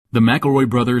The McElroy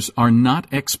brothers are not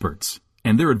experts,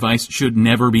 and their advice should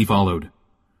never be followed.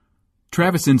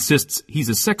 Travis insists he's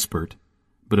a sexpert,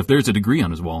 but if there's a degree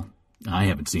on his wall, I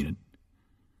haven't seen it.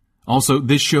 Also,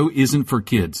 this show isn't for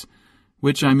kids,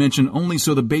 which I mention only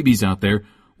so the babies out there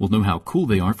will know how cool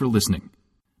they are for listening.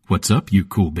 What's up, you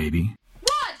cool baby?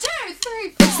 1, 2, 3,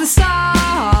 4. It's the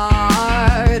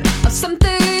start of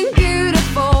something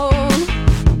beautiful.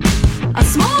 A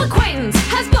small acquaintance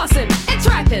has blossomed, it's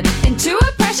ripened into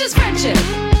a precious friendship.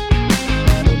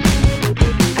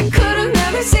 I could have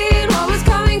never seen what was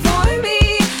coming for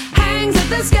me. Hangs at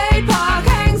the skate park,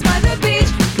 hangs by the beach.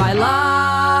 My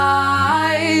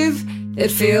life,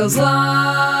 it feels like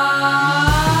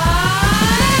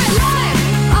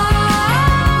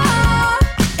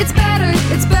it's better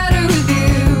with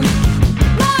you.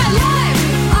 My life,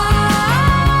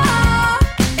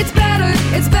 it's better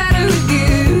with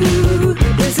you.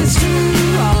 This is true.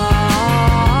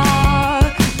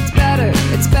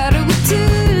 It's better with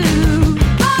two.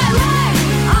 My life,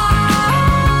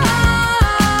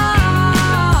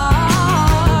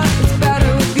 it's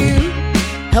better with you.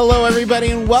 Hello,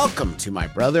 everybody, and welcome to My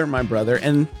Brother,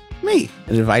 and Me,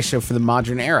 an advice show for the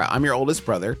modern era. I'm your oldest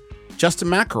brother, Justin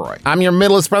McElroy. I'm your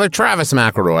middleest brother, Travis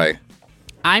McElroy.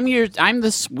 I'm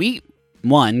the sweet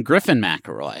one, Griffin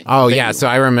McElroy. Oh, yeah, so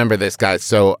I remember this, guys.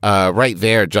 So right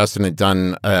there, Justin had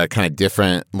done kind of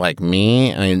different like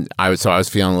me, and I was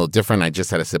feeling a little different. I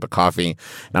just had a sip of coffee,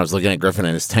 and I was looking at Griffin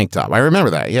in his tank top. I remember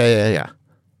that. Yeah.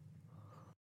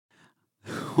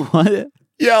 What?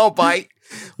 Yo, Bite.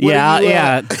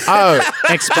 Yeah. Oh,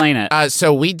 Explain it.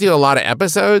 so we do a lot of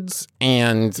episodes,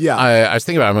 and Yeah. I was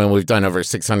thinking about it. I mean, we've done over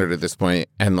 600 at this point,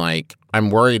 and like I'm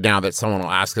worried now that someone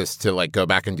will ask us to like go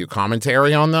back and do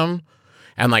commentary on them,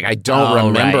 and like I don't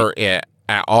remember it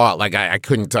at all. Like I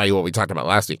couldn't tell you what we talked about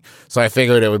last week, so I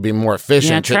figured it would be more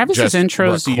efficient. Yeah, Travis's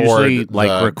intros usually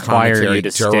like require you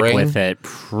to stick with it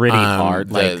pretty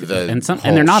hard, and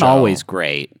they're not always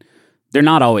great. They're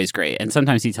not always great. And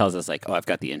sometimes he tells us like, oh, I've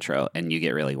got the intro, and you get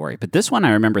really worried. But this one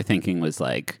I remember thinking was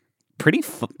like pretty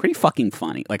fucking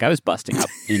funny. Like I was busting up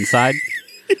inside.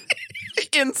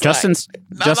 Justin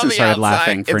started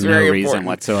laughing for no reason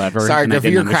whatsoever. Sorry, and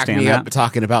Griffin, you're cracking me up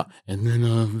talking about, and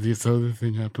then this other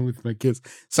thing happened with my kids.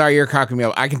 Sorry, you're cracking me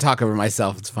up. I can talk over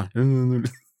myself. It's fine.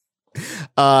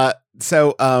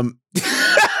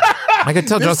 I could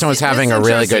tell Justin was having a really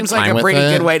good time with it. Seems like a pretty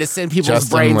good way to send people's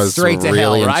brains straight to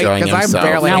hell, right? Because I'm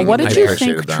barely. Now, what did you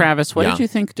think, that. Travis? What did you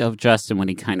think of Justin when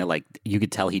he kind of like you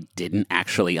could tell he didn't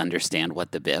actually understand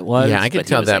what the bit was? Yeah, I could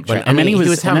tell that. Like, but then he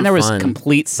was having there was fun.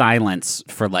 complete silence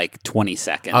for like 20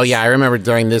 seconds. Oh yeah, I remember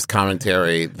during this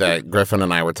commentary that Griffin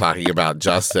and I were talking about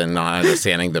Justin not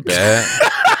understanding the bit.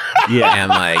 Yeah, and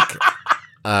like.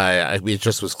 It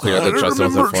just was clear that Justin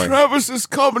wasn't funny. Travis's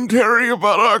commentary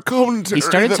about our commentary. He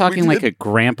started talking like a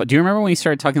grandpa. Do you remember when he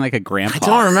stared talking like a grandpa? I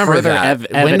don't remember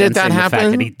that. When did that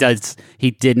happen? That he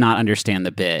did not understand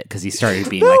the bit because he started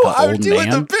being like an old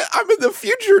man. I'm in the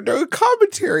future doing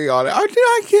commentary on it.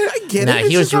 I get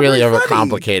it. He was really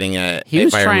overcomplicating it. He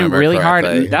was trying really hard.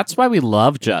 correctly. That's why we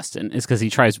love Justin, is because he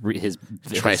tries his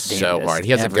so hard. He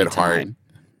has a good heart.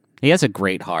 He has a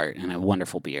great heart and a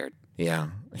wonderful beard. Yeah.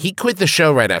 He quit the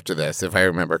show right after this, if I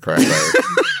remember correctly.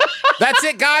 That's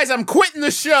it, guys. I'm quitting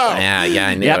the show. Yeah,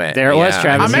 I knew it. There it was,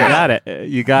 Travis. I'm You out. got it.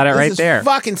 You got it right there. This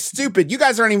is fucking stupid. You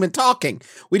guys aren't even talking.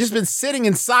 We just been sitting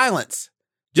in silence.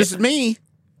 Just me,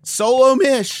 solo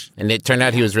Mish. And it turned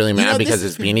out he was really mad because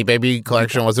his Beanie Baby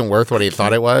collection wasn't worth what he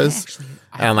thought it was.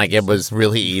 And like it was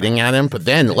really eating at him. But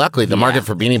then luckily the market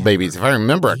for Beanie Babies, if I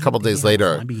remember, a couple days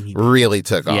later really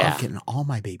took off. Yeah. Getting all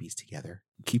my babies together.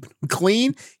 Keeping them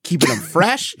clean, keeping them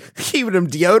fresh, keeping them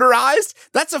deodorized.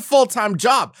 That's a full-time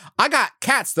job. I got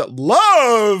cats that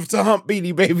love to hump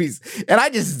Beanie Babies, and I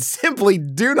just simply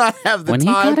do not have the when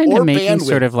time he got into or making bandwidth.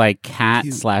 sort of like cat /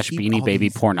 keep Beanie all Baby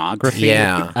these- pornography,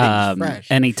 fresh.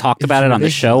 and he talked about it on the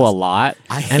show a lot.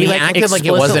 And he acted like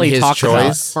it wasn't his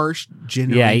choice. First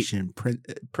generation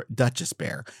Duchess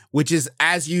Bear, which is,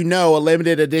 as you know, a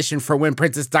limited edition for when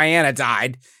Princess Diana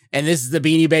died, and this is the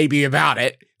Beanie Baby about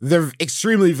it. They're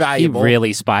extremely valuable. He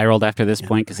really spiraled after this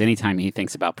point because anytime he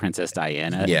thinks about Princess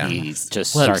Diana, he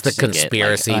just starts the to get,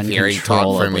 conspiracy like, theory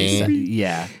talk for me.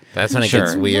 Yeah. That's when it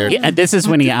gets weird. Yeah, and this is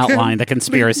when he outlined the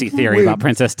conspiracy theory about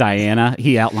Princess Diana.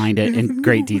 He outlined it in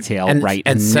great detail and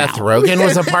now. Seth Rogen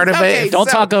was a part of it. Okay, Don't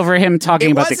talk over him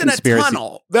talking about the conspiracy. It wasn't a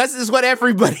tunnel. This is what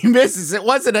everybody misses. It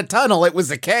wasn't a tunnel. It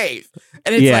was a cave.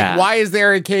 And it's like, why is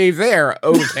there a cave there?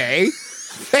 Okay.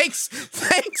 Thanks,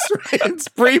 Reince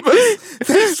Priebus.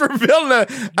 Thanks for building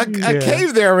a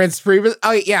cave there, Reince Priebus.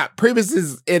 Oh, yeah, Priebus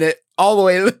is in it all the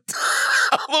way to the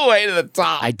top. the way to the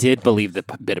top. I did believe the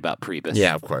bit about Priebus.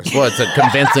 Yeah, of course. Well, it's a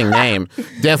convincing name.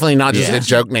 Definitely not just a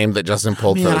joke name that Justin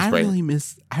pulled for his brain.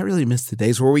 I really miss the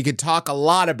days where we could talk a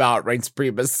lot about Reince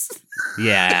Priebus.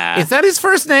 Yeah. Is that his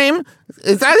first name?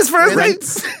 Is that his first name?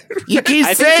 You keep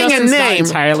saying a name. Not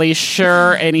entirely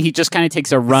sure, and he just kind of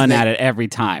takes a run at it every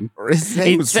time. His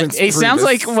name was Reince it sounds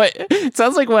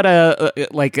like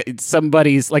what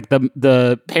somebody's like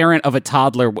the parent of a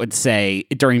toddler would say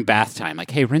during bath time,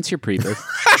 like, "Hey, rinse your Priebus."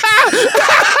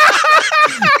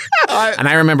 And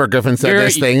I remember Griffin said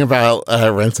this thing about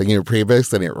rinsing your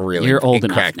Priebus, and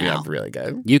it cracked me up really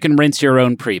good. You can rinse your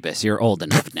own Priebus. You're old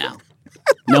enough now.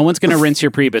 No one's going to rinse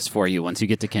your Priebus for you once you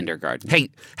get to kindergarten.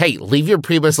 Hey, leave your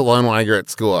Priebus alone while you're at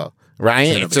school, right?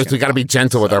 It's just we got to be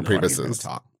gentle with our Priebuses.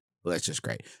 Well, that's just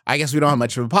great. I guess we don't have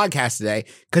much of a podcast today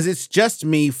because it's just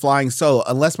me flying solo,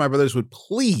 unless my brothers would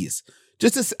please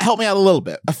just to help me out a little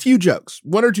bit. A few jokes,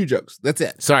 1 or 2 jokes. That's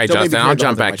it. Sorry, Justin, I'll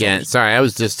jump back in. Sorry, I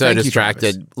was just so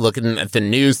distracted looking at the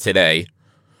news today.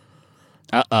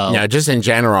 Uh-oh. No, just in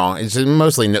general. It's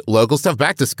mostly local stuff.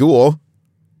 Back to school.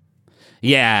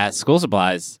 Yeah, school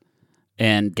supplies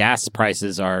and gas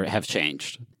prices have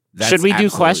changed. Should we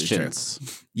do questions? True.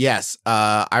 Yes.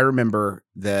 I remember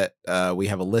that we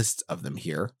have a list of them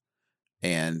here,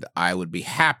 and I would be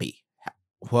happy.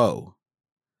 Whoa.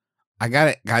 I got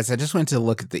it. Guys, I just went to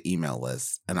look at the email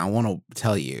list, and I want to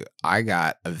tell you, I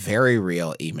got a very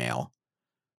real email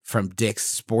from Dick's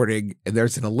Sporting, and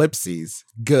there's an ellipses,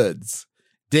 goods.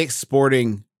 Dick's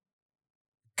Sporting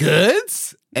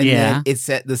Goods? And then it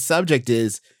said the subject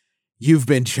is "You've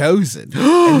been chosen,"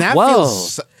 and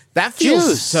that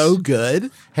feels so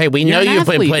good. Hey, we know you've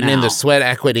been putting in the sweat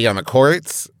equity on the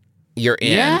courts. You're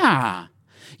in. Yeah,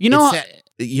 you know,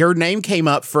 your name came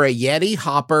up for a Yeti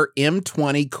Hopper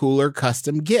M20 cooler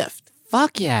custom gift.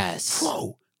 Fuck yes!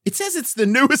 Whoa! It says it's the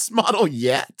newest model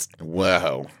yet.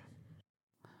 Whoa!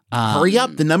 Hurry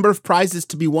up! The number of prizes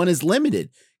to be won is limited.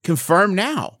 Confirm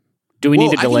now. Do we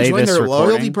need to delay I can join this their recording?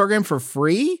 Loyalty program for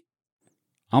free?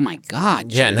 Oh my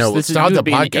God! Yeah, no, this start the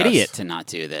be an podcast. idiot to not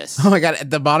do this. Oh my God! At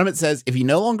the bottom it says, "If you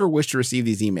no longer wish to receive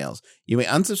these emails, you may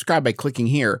unsubscribe by clicking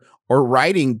here or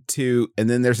writing to," and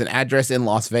then there's an address in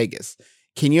Las Vegas.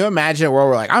 Can you imagine a world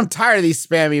where we're like, "I'm tired of these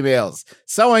spam emails.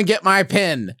 Someone get my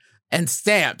pen and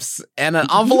stamps and an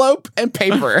envelope and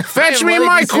paper. Fetch me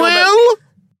my quill."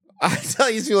 I tell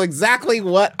you exactly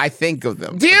what I think of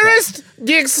them. Dearest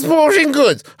Dick's Sporting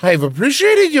Goods, I've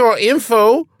appreciated your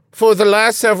info for the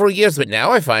last several years, but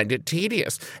now I find it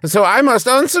tedious. And so I must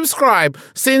unsubscribe.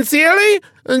 Sincerely,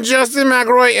 Justin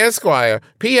McElroy, Esquire.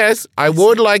 P.S. I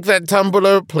would like that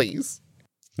tumbler, please.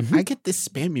 I get this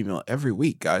spam email every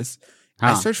week, guys.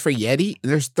 I search for Yeti,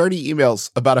 and there's 30 emails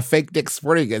about a fake Dick's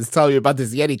Sporting Goods telling you about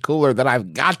this Yeti cooler that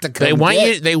I've got to come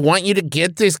get. They want you to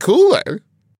get this cooler.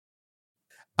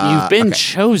 You've been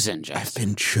chosen, Justin. I've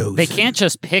been chosen. They can't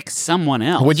just pick someone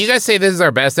else. Would you guys say this is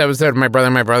our best episode of My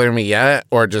Brother and Me yet,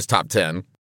 or just top 10?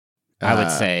 I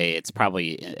would say it's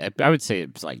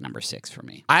like number 6 for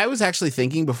me. I was actually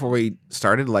thinking before we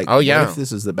started, like, what if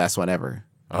this is the best one ever?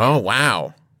 Oh,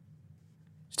 wow.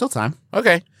 Still time.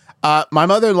 Okay. My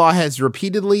mother-in-law has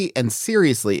repeatedly and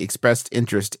seriously expressed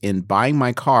interest in buying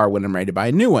my car when I'm ready to buy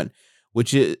a new one,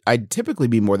 which I'd typically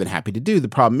be more than happy to do. The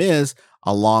problem is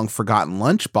a long-forgotten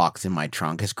lunchbox in my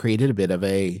trunk has created a bit of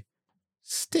a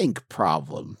stink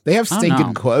problem. They have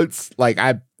stinking quotes. Like,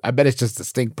 I bet it's just a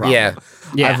stink problem.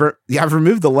 Yeah. I've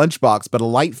removed the lunchbox, but a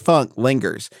light funk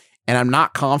lingers, and I'm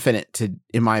not confident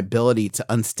in my ability to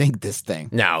unstink this thing.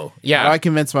 No. Yeah. How do I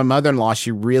convince my mother-in-law she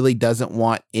really doesn't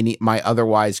want my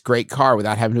otherwise great car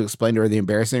without having to explain to her the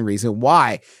embarrassing reason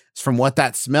why? It's from what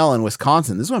that smell in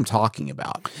Wisconsin. This is what I'm talking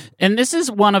about. And this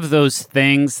is one of those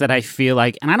things that I feel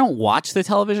like, and I don't watch the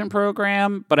television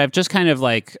program, but I've just kind of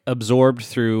like absorbed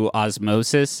through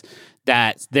osmosis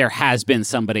that there has been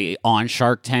somebody on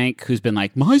Shark Tank who's been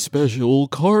like, my special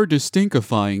car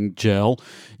distinctifying gel,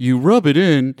 you rub it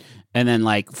in, and then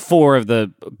like 4 of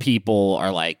the people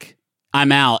are like,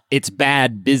 I'm out, it's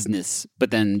bad business.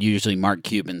 But then usually Mark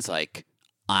Cuban's like,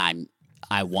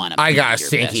 I want to. I got a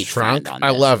stinky trunk. I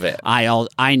love it.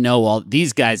 I know all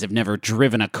these guys have never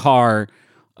driven a car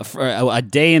for a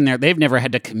day in there. They've never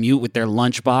had to commute with their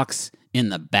lunchbox in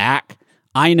the back.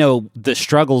 I know the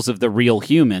struggles of the real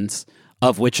humans,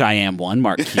 of which I am one,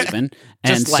 Mark Cuban.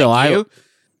 And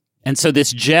so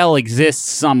this gel exists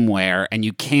somewhere, and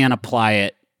you can apply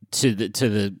it to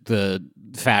the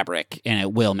fabric, and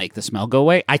it will make the smell go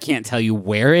away. I can't tell you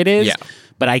where it is,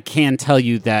 but I can tell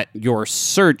you that your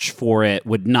search for it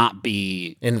would not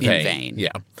be in vain. Yeah.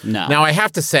 No. Now, I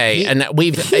have to say, and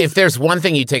if there's one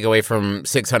thing you take away from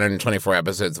 624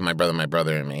 episodes of My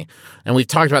Brother, and Me, and we've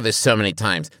talked about this so many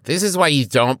times, this is why you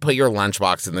don't put your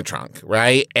lunchbox in the trunk,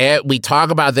 right? We talk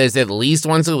about this at least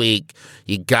once a week.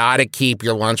 You got to keep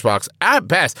your lunchbox at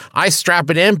best. I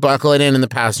strap it in, buckle it in the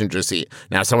passenger seat.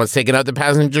 Now, if someone's taking out the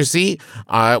passenger seat,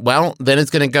 well, then it's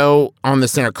going to go on the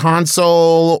center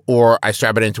console, or I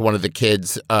strap it into one of the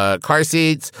kids' car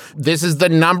seats. This is the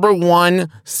number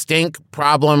one stink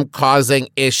problem-causing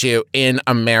issue in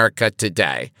America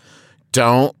today.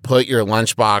 Don't put your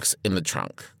lunchbox in the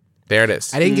trunk. There it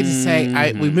is. I didn't get to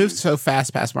say, we moved so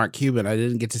fast past Mark Cuban, I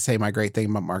didn't get to say my great thing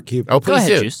about Mark Cuban. Oh, please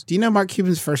do. Do you know Mark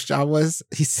Cuban's first job was?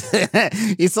 He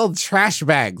sold trash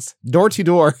bags, door to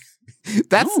door.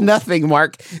 That's nothing,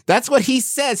 Mark. That's what he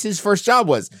says his first job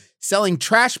was, selling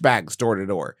trash bags door to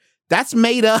door. That's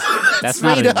made up. That's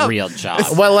not a real job.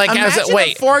 Well, like, imagine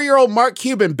a 4-year-old Mark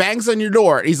Cuban bangs on your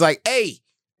door. And he's like, hey,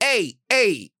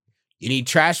 you need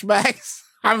trash bags?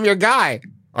 I'm your guy.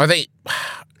 Are they...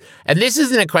 And this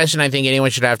isn't a question I think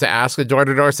anyone should have to ask a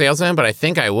door-to-door salesman, but I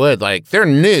think I would. Like, they're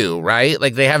new, right?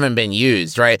 Like, they haven't been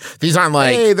used, right? These aren't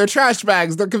like... Hey, they're trash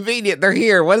bags. They're convenient. They're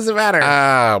here. What does it matter?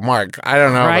 Mark, I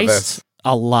don't know about this.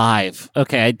 Alive.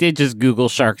 Okay, I did just Google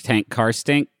Shark Tank car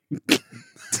stink.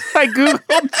 I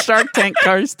Googled Shark Tank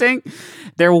car stink.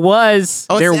 There was...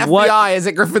 Oh, it's the FBI is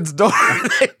at Griffin's door.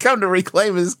 They come to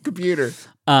reclaim his computer.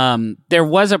 There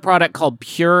was a product called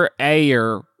Pure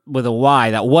Air with a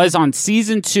Y that was on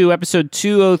season 2, episode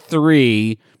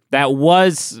 203, that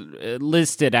was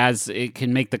listed as it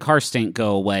can make the car stink go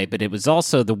away, but it was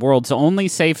also the world's only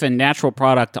safe and natural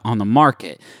product on the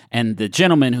market. And the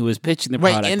gentleman who was pitching the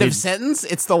product... Wait, end of sentence?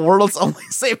 It's the world's only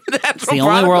safe and natural product on the market? It's the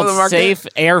only world's safe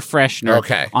air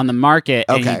freshener on the market,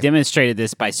 and he demonstrated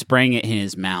this by spraying it in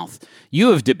his mouth.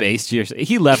 You have debased yourself.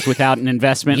 He left without an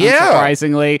investment,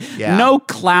 unsurprisingly. Yeah. No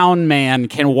clown man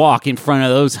can walk in front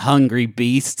of those hungry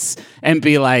beasts and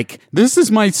be like, this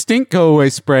is my stink go away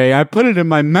spray. I put it in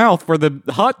my mouth where the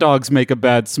hot dogs make a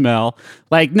bad smell.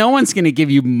 Like, no one's going to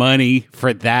give you money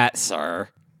for that, sir.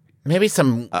 Maybe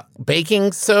some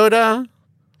baking soda?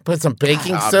 Put some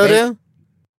baking soda?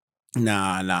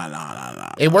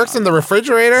 No. It works in the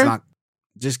refrigerator?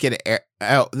 Just get it air.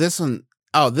 This one's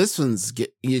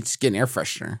it's getting air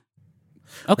freshener.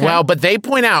 Okay. Well, but they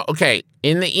point out,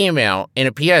 in the email, in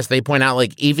a PS, they point out,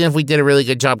 like, even if we did a really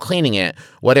good job cleaning it,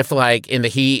 what if, like, in the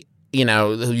heat, you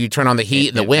know, you turn on the heat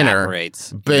in the winter,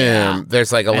 boom,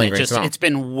 there's, like, a lingering smell. It's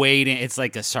been waiting. It's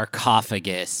like a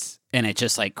sarcophagus, and it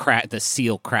just, like, the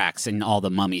seal cracks, and all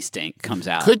the mummy stink comes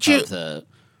out. Could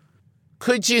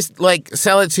you, like,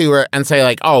 sell it to her and say,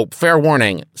 like, oh, fair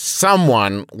warning,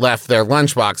 someone left their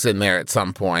lunchbox in there at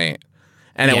some point,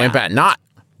 and it went bad.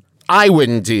 I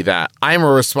wouldn't do that. I'm a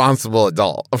responsible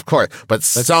adult, of course, but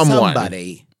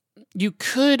somebody. You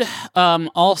could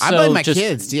also... I blame my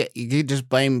kids. Yeah, you could just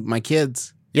blame my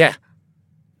kids. Yeah.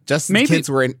 Justin's kids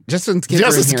were in here. Justin's kids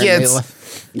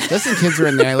were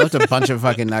in there. I left a bunch of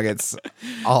fucking nuggets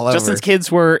all over. Justin's kids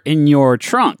were in your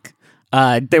trunk.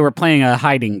 They were playing a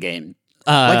hiding game.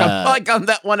 Like on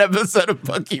that one episode of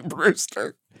Punky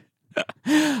Brewster.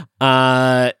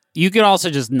 You could also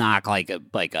just knock like a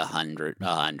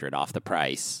 $100 off the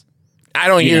price. I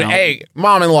don't usually. Hey,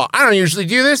 mom-in-law, I don't usually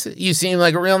do this. You seem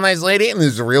like a real nice lady, and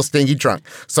this is a real stinky trunk.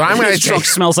 So I'm going to. Trunk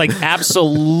smells like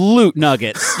absolute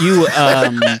nuggets. You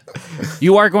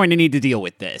are going to need to deal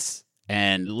with this,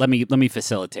 and let me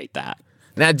facilitate that.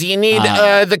 Now, do you need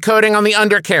the coating on the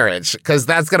undercarriage? Because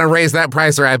that's going to raise that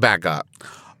price right back up.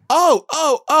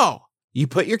 Oh! You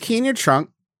put your key in your trunk,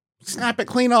 snap it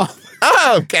clean off.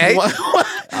 Oh, okay.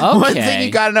 One thing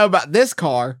you got to know about this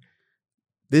car.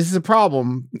 This is a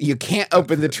problem. You can't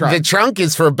open the trunk. The trunk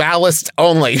is for ballast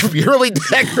only. Purely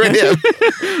decorative.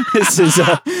 This is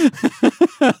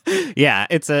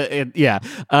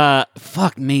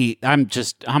fuck me. I'm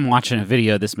watching a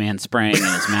video of this man spraying in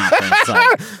his mouth, and it's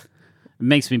like, it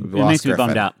makes me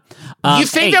bummed out. You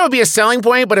think that would be a selling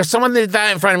point, but if someone did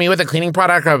that in front of me with a cleaning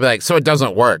product, I'd be like, so it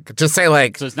doesn't work. Just say,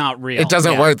 like, so it's not real. It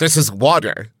doesn't work. This is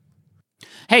water.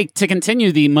 Hey, to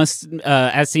continue the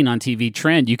as seen on TV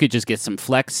trend, you could just get some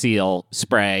Flex Seal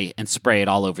spray and spray it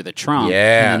all over the trunk.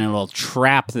 Yeah. And then it'll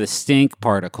trap the stink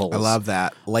particles. I love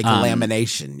that. Like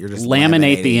lamination. You're just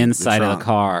laminate the inside of the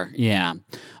car. Yeah.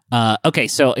 Okay,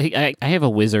 so I have a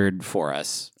wizard for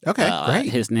us. Okay, great.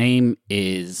 His name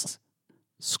is...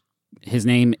 Were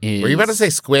you about to say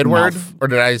Squidward? Or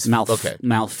did I...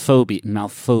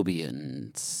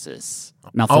 Malphobiensis.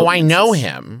 Oh, I know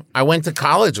him. I went to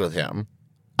college with him.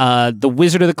 The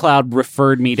Wizard of the Cloud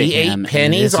referred me to him. He ate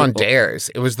pennies on dares.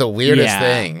 It was the weirdest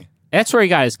thing. That's where he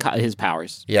got his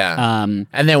powers. Yeah.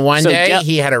 And then one day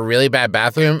he had a really bad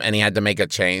bathroom and he had to make a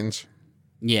change.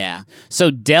 Yeah. So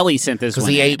Deli sent this one.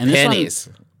 Because he ate pennies.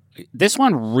 This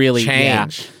one really...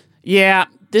 Change. Yeah.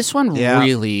 This one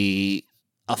really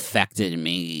affected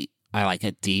me at like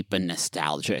a deep and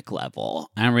nostalgic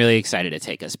level. I'm really excited to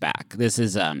take us back. This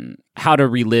is how to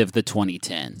relive the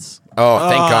 2010s. Oh,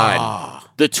 thank God.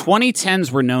 The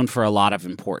 2010s were known for a lot of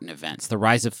important events. The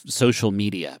rise of social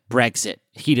media, Brexit,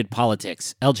 heated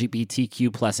politics,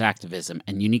 LGBTQ plus activism,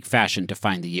 and unique fashion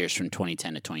defined the years from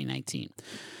 2010 to 2019.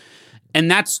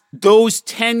 And those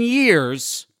 10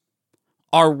 years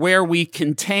are where we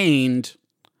contained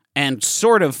and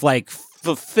sort of like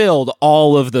fulfilled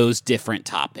all of those different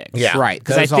topics. Yeah, right.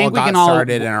 Because I think we can all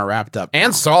started and are wrapped up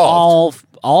and solved.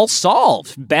 All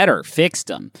solved, better, fixed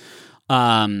them.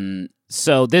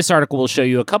 So this article will show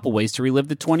you a couple ways to relive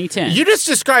the 2010s. You just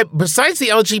described, besides the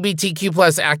LGBTQ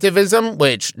plus activism,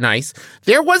 which, nice,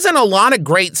 there wasn't a lot of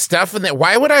great stuff in that.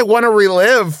 Why would I want to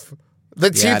relive the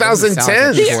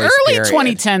 2010s? The early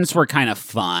 2010s were kind of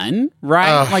fun,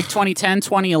 right? Like 2010,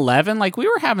 2011, like we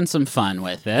were having some fun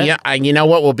with it. Yeah, you know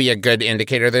what will be a good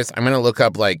indicator of this? I'm going to look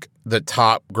up like the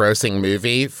top grossing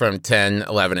movie from 10,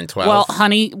 11, and 12. Well,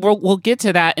 honey, we'll get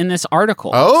to that in this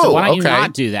article. Oh, so why don't you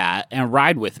not do that and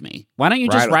ride with me? Why don't you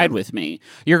just ride with me?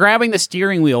 You're grabbing the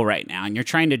steering wheel right now, and you're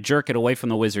trying to jerk it away from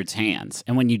the wizard's hands.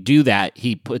 And when you do that,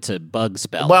 he puts a bug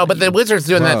spell. Well, but the wizard's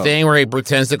doing that thing where he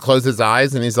pretends to close his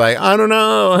eyes, and he's like, I don't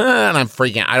know, and I'm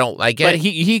freaking. I don't like it. But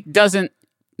he doesn't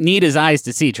need his eyes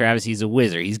to see, Travis. He's a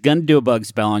wizard. He's going to do a bug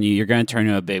spell on you. You're going to turn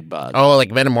into a big bug. Oh,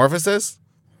 like metamorphosis?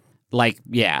 Like,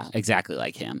 yeah, exactly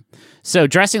like him. So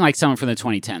dressing like someone from the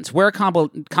 2010s. Wear a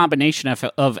combination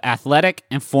of athletic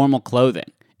and formal clothing.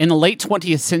 In the late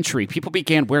 20th century, people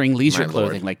began wearing leisure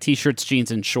clothing like T-shirts, jeans,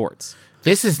 and shorts.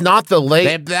 This is not the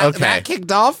late... That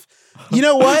kicked off. You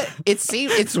know what?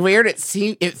 It's weird. It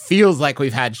feels like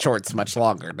we've had shorts much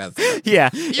longer, doesn't it? Yeah.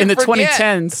 In the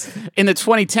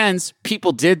 2010s,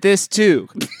 people did this too.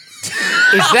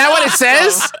 Is that what it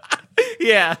says?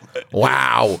 Yeah.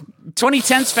 Wow.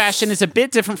 2010s fashion is a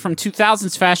bit different from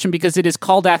 2000s fashion because it is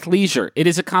called athleisure. It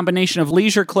is a combination of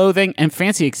leisure clothing and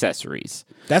fancy accessories.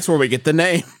 That's where we get the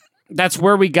name. That's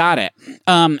where we got it.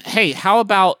 Hey, how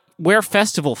about wear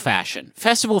festival fashion?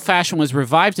 Festival fashion was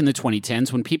revived in the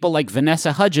 2010s when people like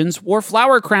Vanessa Hudgens wore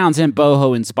flower crowns and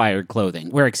boho-inspired clothing,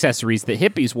 wear accessories that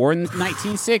hippies wore in the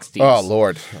 1960s. Oh,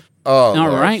 Lord. All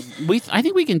right. I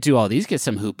think we can do all these, get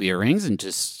some hoop earrings, and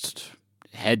just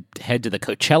head to the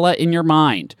Coachella in your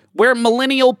mind. Wear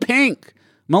millennial pink.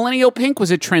 Millennial pink was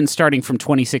a trend starting from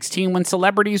 2016 when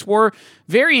celebrities wore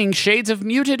varying shades of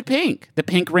muted pink. The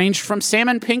pink ranged from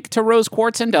salmon pink to rose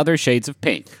quartz and other shades of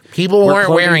pink. People weren't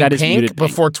wearing pink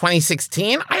before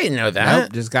 2016? I didn't know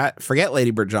that. Nope, forget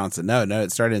Lady Bird Johnson. No,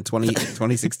 it started in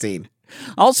 2016.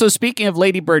 Also, speaking of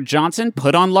Lady Bird Johnson,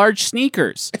 put on large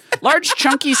sneakers. Large,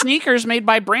 chunky sneakers made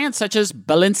by brands such as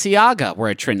Balenciaga were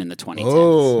a trend in the 2010s.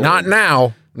 Oh. Not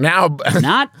now.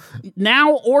 Not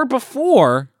now or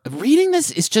before. Reading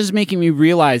this is just making me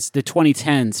realize the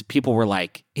 2010s, people were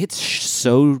like, it's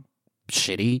so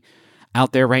shitty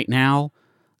out there right now.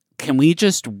 Can we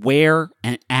just wear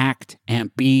and act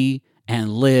and be and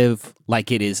live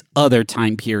like it is other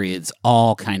time periods,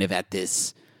 all kind of at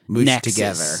this nexus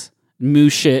together?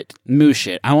 Moosh it.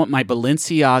 I want my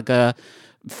Balenciaga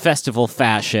festival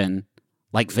fashion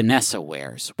like Vanessa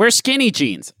wears. Wear skinny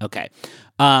jeans. Okay.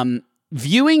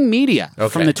 Viewing media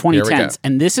from the 2010s.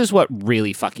 And this is what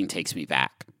really fucking takes me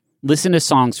back. Listen to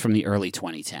songs from the early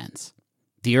 2010s.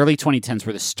 The early 2010s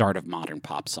were the start of modern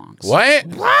pop songs. What?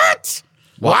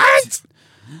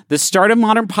 The start of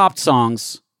modern pop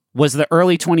songs was the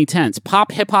early 2010s.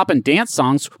 Pop, hip-hop, and dance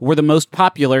songs were the most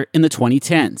popular in the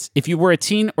 2010s. If you were a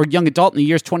teen or young adult in the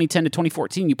years 2010 to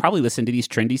 2014, you probably listened to these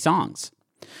trendy songs.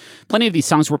 Plenty of these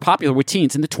songs were popular with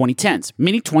teens in the 2010s.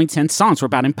 Many 2010 songs were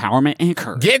about empowerment and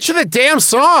courage. Get to the damn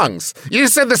songs! You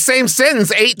just said the same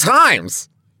sentence 8 times.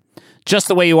 Just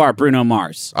the Way You Are, Bruno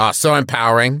Mars. So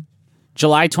empowering.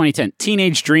 July 2010.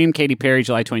 Teenage Dream, Katy Perry,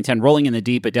 July 2010. Rolling in the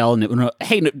Deep, Adele.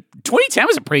 Hey, 2010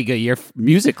 was a pretty good year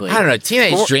musically. I don't know.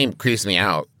 Teenage Dream creeps me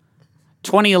out.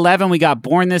 2011, we got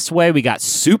Born This Way. We got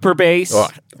Super Bass.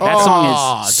 That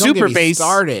song is Super Bass.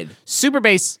 Super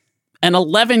Bass, an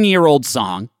 11-year-old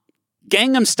song.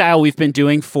 Gangnam Style we've been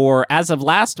doing for, as of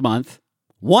last month,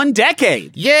 1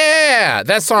 decade. Yeah,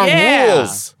 that song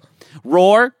rules.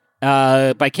 Roar,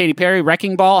 by Katy Perry,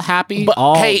 Wrecking Ball, Happy,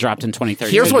 dropped in 2013.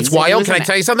 Here's what's wild. Can I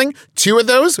tell you something? 2 of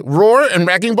those, Roar and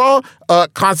Wrecking Ball,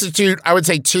 constitute, I would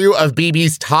say, 2 of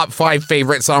BB's top 5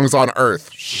 favorite songs on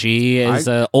Earth. She is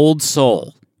an old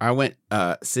soul. I went,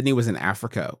 Sydney was in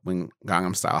Africa when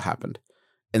Gangnam Style happened.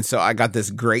 And so I got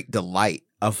this great delight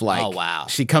of like, oh, wow.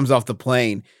 She comes off the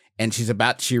plane and she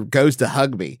goes to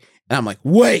hug me. And I'm like,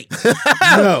 wait,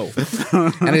 no.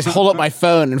 And I just hold up my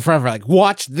phone in front of her, like,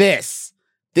 watch this.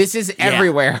 This is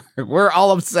everywhere. We're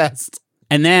all obsessed.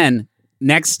 And then,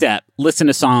 next step, listen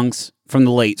to songs from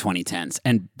the late 2010s.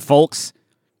 And folks,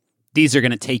 these are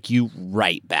going to take you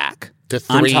right back. To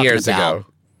 3 years ago.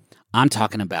 I'm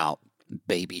talking about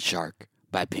Baby Shark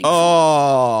by Pink Floyd.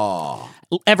 Oh.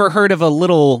 Ever heard of a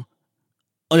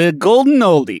golden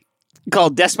oldie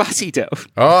called Despacito?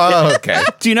 Oh, okay.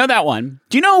 Do you know that one?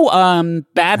 Do you know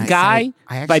Bad Guy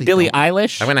by Billie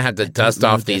Eilish? I'm going to have to dust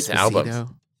off these albums.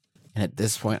 And at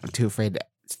this point, I'm too afraid to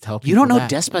tell people. You don't know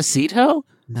Despacito?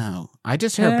 No. I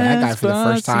just heard Bad Guy for the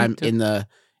first time in the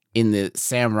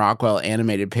Sam Rockwell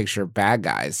animated picture Bad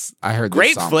Guys. I heard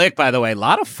great this song. Flick, by the way. A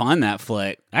lot of fun, that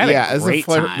flick. I had a great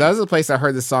time. That was the place I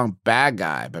heard the song Bad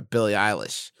Guy by Billie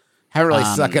Eilish. Haven't really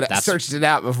searched it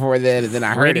out before then, and then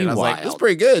I heard it. And I was like, it's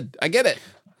pretty good. I get it.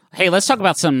 Hey, let's talk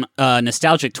about some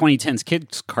nostalgic 2010s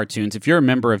kids cartoons. If you're a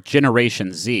member of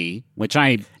Generation Z, which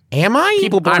I am,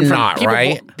 people born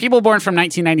people born from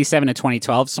 1997 to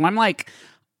 2012. So I'm like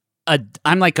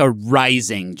a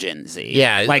rising Gen Z.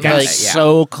 Yeah, I'm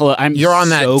so close. You're on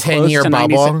that 10-year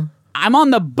bubble. I'm on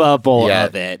the bubble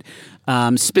of it.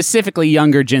 Specifically,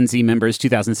 younger Gen Z members,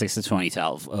 2006 to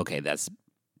 2012. Okay,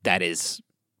 that is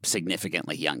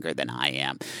significantly younger than I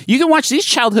am. You can watch these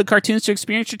childhood cartoons to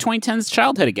experience your 2010s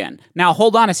childhood again. Now,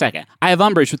 hold on a second. I have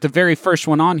umbrage with the very first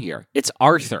one on here. It's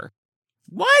Arthur.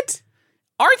 What?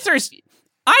 I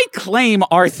claim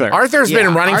Arthur. Arthur's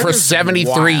been running for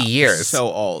 73 years. So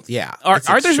old, yeah.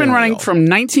 Arthur's been running from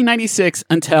 1996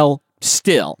 until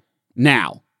still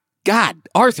now. God,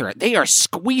 Arthur, they are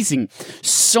squeezing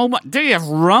so much. They have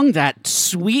wrung that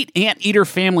sweet anteater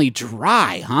family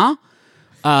dry, huh?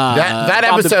 That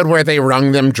episode where they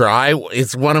wrung them dry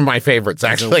is one of my favorites,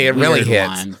 actually. It really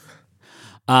hits.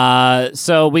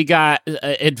 So we got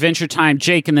Adventure Time,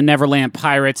 Jake and the Neverland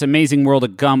Pirates, Amazing World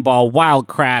of Gumball, Wild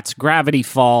Kratts, Gravity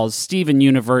Falls, Steven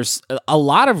Universe. A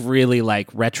lot of really like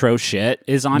retro shit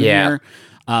is on here.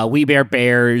 We Bear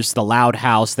Bears, The Loud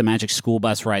House, The Magic School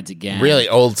Bus Rides Again. Really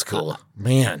old school.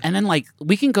 Man. And then like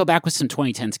we can go back with some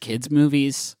 2010s kids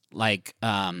movies like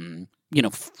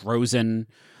Frozen,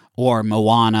 or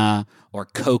Moana, or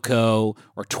Coco,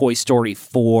 or Toy Story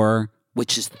 4,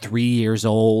 which is 3 years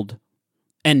old,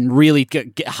 and really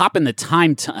hop in the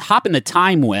time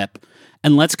whip,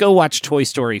 and let's go watch Toy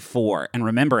Story 4 and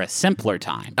remember a simpler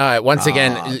time. Once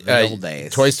again,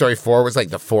 Toy Story 4 was like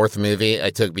the 4th movie I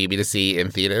took BB to see in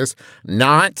theaters.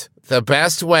 Not the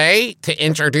best way to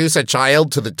introduce a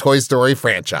child to the Toy Story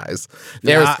franchise.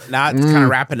 There's not kind of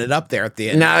wrapping it up there at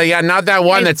the end. Not that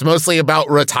one that's mostly about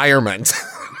retirement.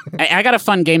 I got a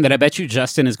fun game that I bet you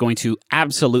Justin is going to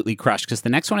absolutely crush, because the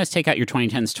next one is take out your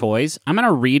 2010s toys. I'm going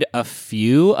to read a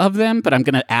few of them, but I'm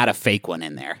going to add a fake one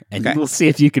in there, and we'll see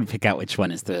if you can pick out which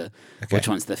one is which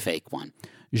one's the fake one.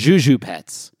 Juju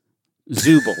Pets,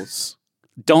 Zoobles.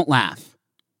 Don't laugh,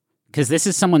 because this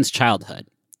is someone's childhood.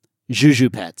 Juju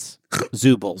Pets,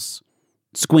 Zoobles,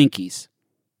 Squinkies,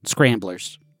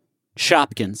 Scramblers,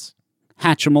 Shopkins,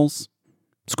 Hatchimals,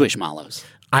 Squishmallows.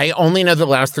 I only know the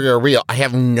last 3 are real. I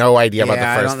have no idea about the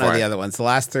first 4. I don't know the other ones. The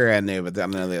last 3 I knew, but I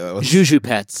don't know the other ones. Juju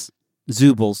Pets,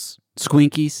 Zoobles,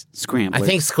 Squinkies, Scramblers. I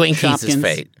think Squinkies is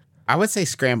fake. I would say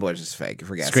Scramblers is fake, if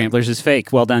we're guessing. Scramblers is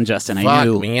fake. Well done, Justin. I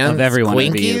knew of everyone.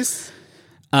 Squinkies?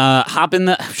 Hop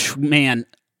in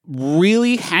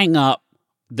really hang up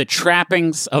the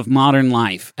trappings of modern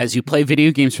life as you play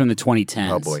video games from the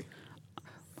 2010s. Oh, boy.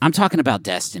 I'm talking about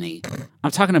Destiny.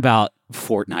 I'm talking about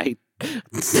Fortnite.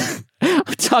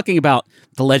 I'm talking about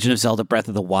The Legend of Zelda Breath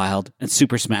of the Wild and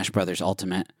Super Smash Bros.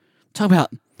 Ultimate. I'm talking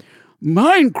about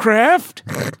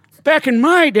Minecraft. Back in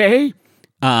my day,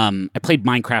 I played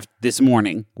Minecraft this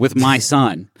morning with my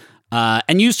son.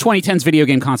 And use 2010s video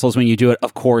game consoles when you do it,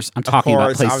 of course. I'm talking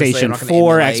about PlayStation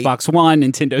 4, Xbox One,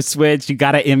 Nintendo Switch. You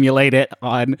got to emulate it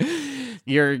on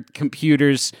your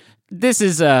computers. This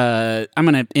is I'm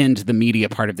going to end the media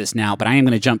part of this now, but I am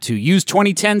going to jump to use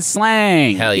 2010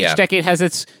 slang. Hell yeah. Each decade has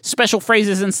its special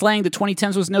phrases and slang. The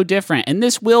 2010s was no different. And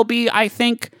this will be, I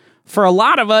think, for a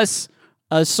lot of us,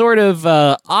 a sort of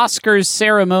Oscars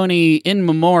ceremony in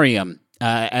memoriam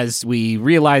as we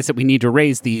realize that we need to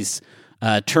raise these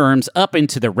terms up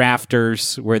into the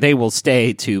rafters, where they will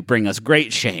stay to bring us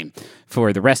great shame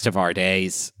for the rest of our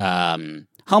days.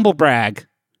 Humble brag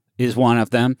is one of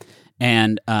them,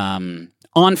 and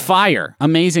on fire,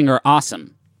 amazing or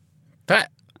awesome.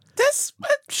 That's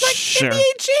like Sure.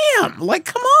 NBA Jam. Like,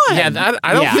 come on. Yeah,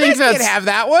 I don't Yeah. think You guys that's. can have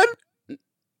that one.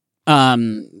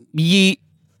 Yeet.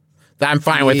 I'm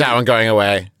fine with that one going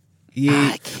away.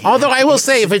 Yeah. Although I will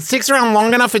say, if it sticks around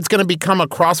long enough, it's going to become a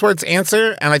crosswords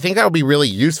answer, and I think that would be really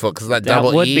useful because that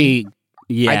double would E. be,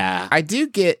 yeah. I do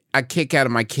get a kick out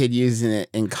of my kid using it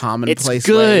in commonplace it's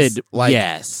good. ways. Like,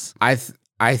 yes.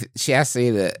 she asked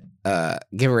me to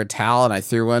give her a towel, and I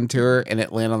threw one to her, and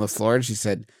it landed on the floor, and she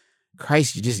said,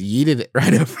 Christ, you just yeeted it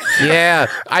right over. Yeah,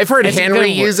 I've heard It's a Henry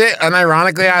good use it, and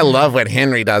ironically, I love when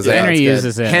Henry does it. Henry it's good.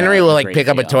 uses it. Henry will like great pick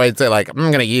up a deal. toy and say like, "I'm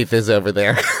going to yeet this over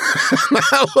there."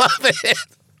 I love it.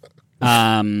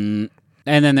 And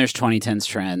then there's 2010s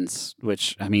trends,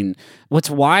 which, I mean,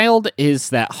 what's wild is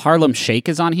that Harlem Shake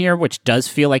is on here, which does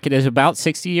feel like it is about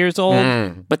 60 years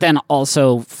old, but then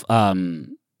also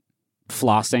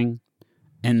flossing.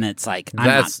 And it's like,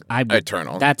 That's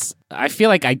eternal. I feel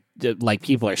like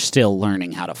people are still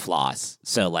learning how to floss.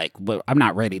 So like, I'm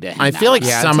not ready to. I feel like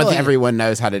Yeah, some of until the everyone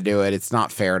knows how to do it, it's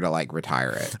not fair to like retire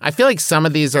it. I feel like some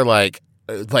of these are like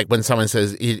when someone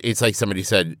says, it's like somebody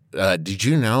said, "Did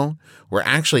you know we're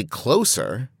actually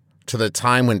closer to the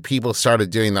time when people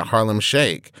started doing the Harlem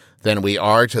Shake than we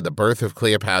are to the birth of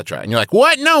Cleopatra?" And you're like,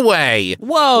 "What? No way!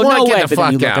 Whoa, What? no Get way! the But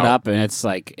then you fuck look it out." up, and it's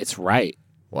like it's right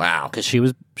Wow. because she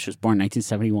was born in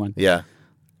 1971. Yeah.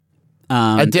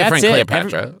 A different that's it.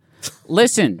 Cleopatra.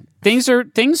 Listen, things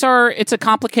are. It's a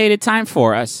complicated time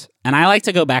for us, and I like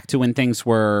to go back to when things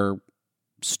were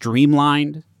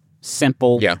streamlined,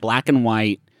 simple, Yeah. black and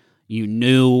white. You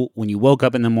knew when you woke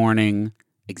up in the morning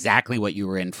exactly what you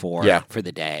were in for for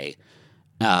the day.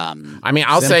 I mean,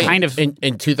 I'll say kind of-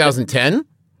 in 2010,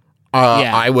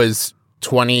 Yeah. I was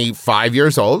 25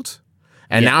 years old,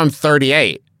 and now I'm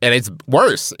 38, and it's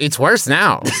worse. It's worse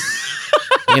now.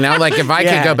 You know, like if I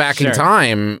could go back in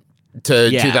time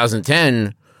to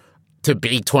 2010 to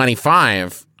be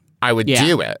 25, I would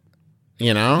do it.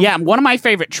 You know? Yeah, one of my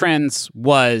favorite trends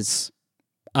was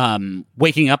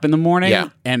waking up in the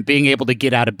morning and being able to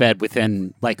get out of bed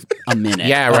within like a minute.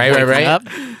 Yeah, of right. waking up.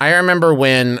 I remember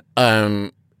when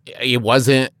it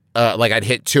wasn't like I'd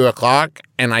hit 2:00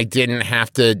 and I didn't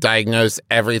have to diagnose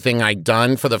everything I'd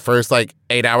done for the first like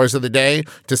 8 hours of the day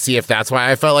to see if that's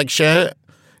why I felt like shit.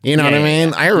 You know what I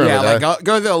mean? I remember that. Like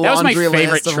go to the That was my laundry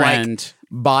favorite list of trend.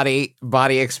 like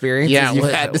body experiences you've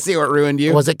had to see what ruined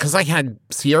you. Was it because I had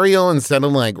cereal instead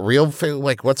of like real food?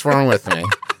 Like, what's wrong with me?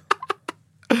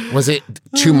 Was it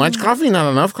too much coffee? Not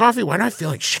enough coffee? Why do I feel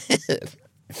like shit?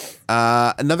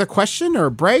 Another question or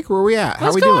break? Where are we at? How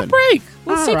Let's we go doing? on break.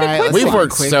 Let's take a quick We've one.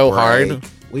 worked so hard. break.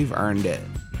 We've earned it.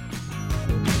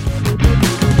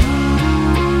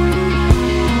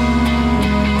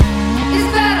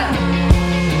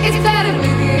 It's better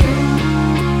with you.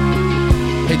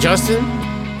 Hey, Justin,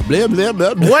 Blah, blah,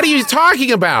 blah, blah. what are you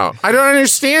talking about? I don't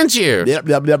understand you. Blah,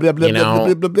 blah, blah, blah, blah, You know-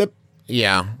 blah, blah, blah, blah.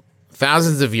 Yeah.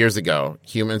 Thousands of years ago,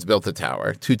 humans built a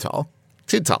tower. Too tall.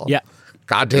 Too tall. Yeah.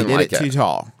 God They didn't did like it it. too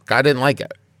tall. God didn't like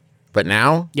it. But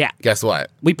now, Yeah. guess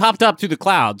what? We popped up through the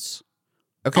clouds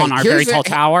Okay, on our here's very the- tall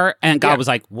tower, and God was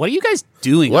like, "What are you guys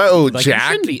doing? Whoa, Like, you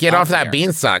Jack, shouldn't be get up off that there."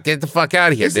 beanstalk. Get the fuck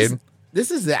out of here, dude. This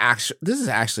is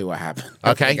actually what happened.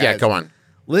 Okay, yeah, guys. go on.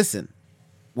 Listen,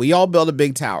 we all built a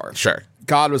big tower. Sure.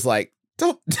 God was like,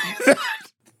 don't do that.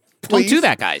 Don't do Please.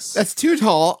 that, guys. That's too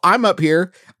tall. I'm up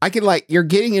here. I can you're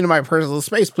getting into my personal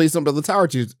space. Please don't build the tower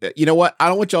too. You know what? I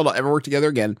don't want y'all to ever work together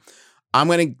again. I'm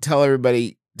going to tell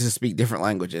everybody to speak different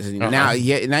languages. And now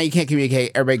you can't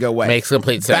communicate. Everybody go away. Makes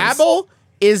complete sense. Babbel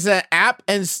is an app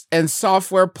and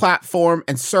software platform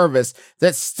and service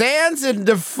that stands in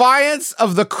defiance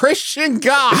of the Christian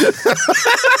God.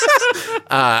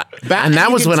 And that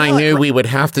was when I knew we would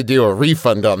have to do a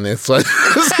refund on this.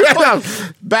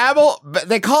 Babbel,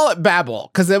 they call it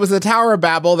Babbel because it was the Tower of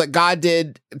Babel that God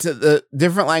did to the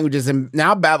different languages, and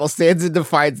now Babbel stands in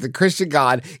defiance of the Christian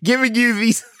God, giving you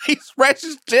these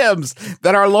precious gems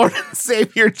that our Lord and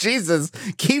Savior Jesus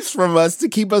keeps from us to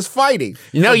keep us fighting.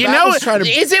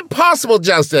 Is it possible,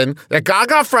 Justin, that God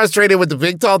got frustrated with the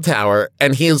big tall tower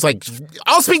and he was like,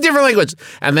 I'll speak different language.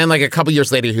 And then like a couple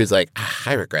years later, he was like,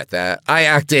 I regret that.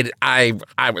 I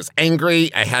was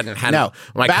angry. I hadn't had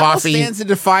my Babbel coffee. stands in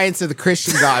defiance of the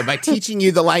Christian God by teaching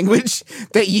you the language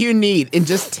that you need. In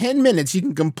just 10 minutes, you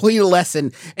can complete a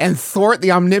lesson and thwart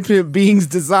the omnipotent being's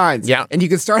designs. Yeah. And you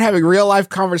can start having real life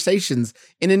conversations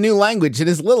in a new language in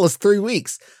as little as 3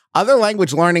 weeks. Other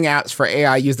language learning apps for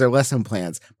AI use their lesson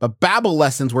plans, but Babbel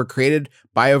lessons were created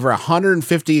by over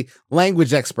 150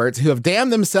 language experts who have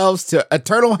damned themselves to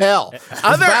eternal hell.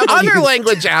 Other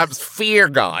language apps fear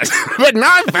God, but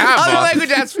not Babbel. Other language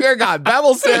apps fear God.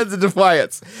 Babbel stands in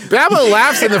defiance. Babbel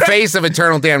laughs in the face of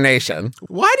eternal damnation.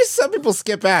 Why do some people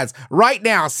skip ads? Right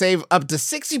now, save up to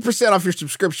 60% off your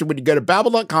subscription when you go to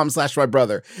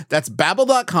babbel.com/mybrother. That's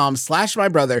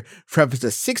babbel.com/mybrother for up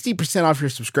to 60% off your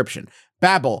subscription.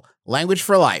 Babbel, language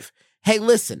for life. Hey,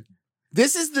 listen,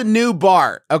 this is the new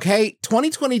bar, okay?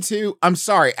 2022, I'm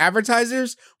sorry,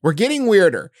 advertisers, we're getting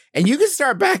weirder. And you can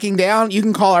start backing down. You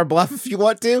can call our bluff if you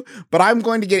want to, but I'm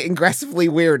going to get aggressively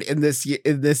weird in this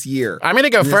year. I'm going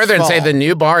to go further and say the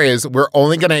new bar is we're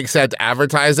only going to accept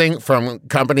advertising from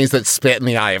companies that spit in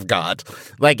the eye of God.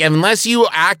 Like, unless you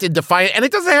act in defiant, and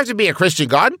it doesn't have to be a Christian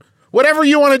God. Whatever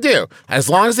you want to do, as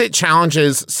long as it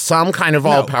challenges some kind of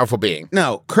all-powerful being.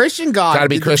 No, Christian God. Gotta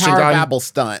be did Christian the Tower God. of Babel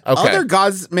stunt. Okay. Other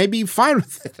gods may be fine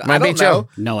with it. Might I don't know.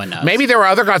 No one knows. Maybe there were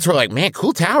other gods who were like, man,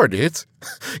 cool tower, dudes.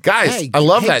 Guys, Hey, I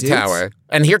love that dudes. tower.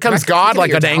 And here comes Can I God get like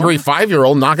your an tower? angry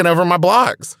 5-year-old knocking over my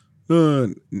blocks.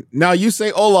 Now you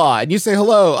say hola and you say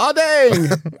hello. Oh dang!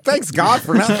 Thanks God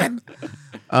for nothing.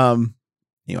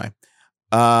 Anyway,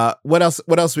 what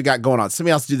else we got going on?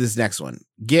 Somebody else do this next one.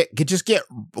 Get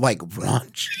like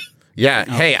brunch. Yeah.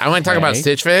 Hey, I want to talk about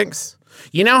Stitch Fix.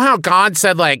 You know how God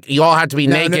said, like, you all have to be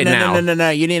naked now?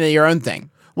 No. You need your own thing.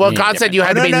 Well, God said you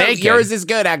had to be naked. Yours is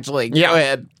good, actually. Yeah. Go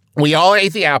ahead. We all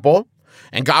ate the apple,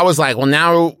 and God was like, well,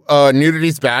 now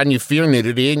nudity's bad, and you fear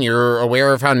nudity, and you're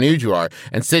aware of how nude you are.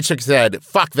 And Stitch Fix said,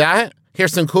 fuck that.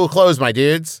 Here's some cool clothes, my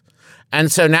dudes.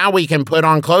 And so now we can put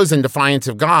on clothes in defiance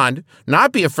of God,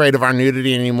 not be afraid of our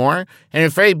nudity anymore, and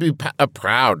afraid be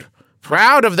proud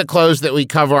of the clothes that we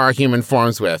cover our human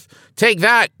forms with. Take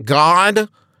that, God.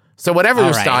 So whatever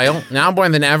your style, now more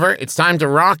than ever, it's time to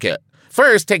rock it.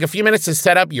 First, take a few minutes to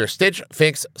set up your Stitch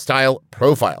Fix style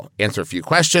profile. Answer a few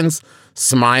questions,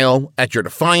 smile at your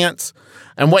defiance,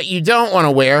 and what you don't want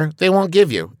to wear, they won't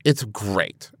give you. It's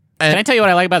great. Can I tell you what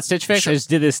I like about Stitch Fix? I just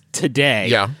did this today.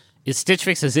 Yeah. Is Stitch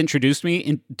Fix has introduced me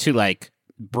into like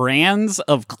brands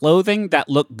of clothing that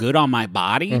look good on my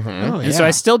body. Mm-hmm. And so I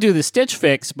still do the Stitch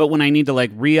Fix, but when I need to like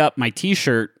re-up my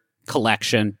t-shirt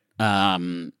collection,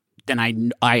 then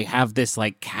I have this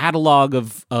like catalog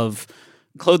of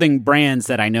clothing brands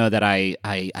that I know that I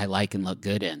like and look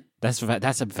good in. That's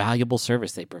a valuable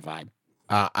service they provide.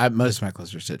 Most of my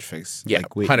clothes are Stitch Fix. Yeah, like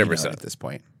 100% at this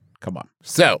point. Come on.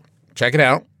 So, check it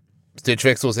out. Stitch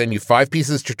Fix will send you 5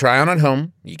 pieces to try on at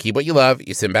home. You keep what you love,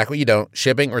 you send back what you don't.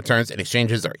 Shipping, returns, and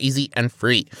exchanges are easy and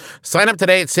free. Sign up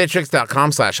today at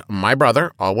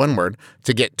stitchfix.com/mybrother, all one word,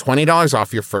 to get $20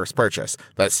 off your first purchase.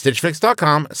 That's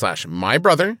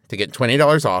stitchfix.com/mybrother to get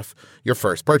 $20 off your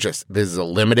first purchase. This is a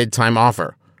limited time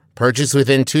offer. Purchase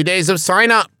within 2 days of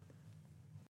sign up.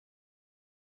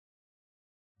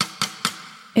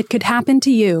 It could happen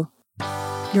to you.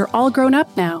 You're all grown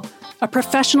up now, a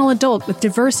professional adult with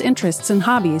diverse interests and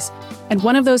hobbies, and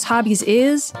one of those hobbies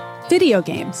is video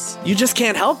games. You just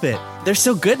can't help it. They're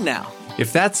so good now.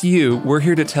 If that's you, we're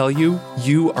here to tell you,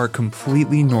 you are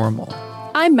completely normal.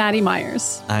 I'm Maddie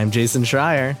Myers. I'm Jason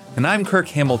Schreier. And I'm Kirk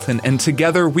Hamilton, and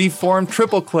together we form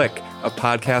Triple Click, a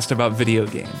podcast about video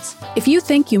games. If you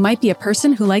think you might be a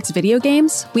person who likes video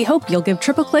games, we hope you'll give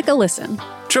Triple Click a listen.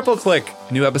 Triple Click,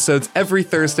 new episodes every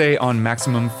Thursday on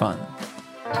Maximum Fun.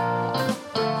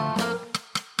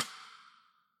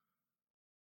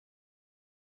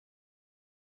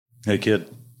 Hey, kid.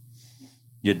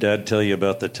 Your dad tell you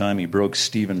about the time he broke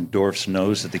Steven Dorff's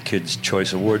nose at the Kids'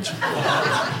 Choice Awards?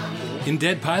 In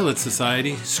Dead Pilot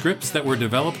Society, scripts that were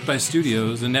developed by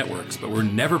studios and networks but were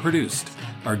never produced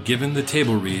are given the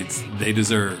table reads they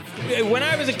deserve. When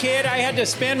I was a kid, I had to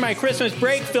spend my Christmas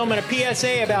break filming a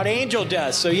PSA about angel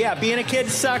dust. So yeah, being a kid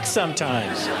sucks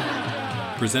sometimes.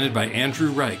 Presented by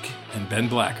Andrew Reich and Ben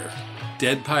Blacker.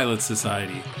 Dead Pilot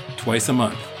Society, twice a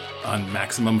month on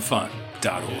MaximumFun.org.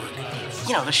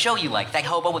 You know, the show you like, that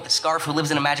hobo with the scarf who lives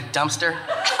in a magic dumpster.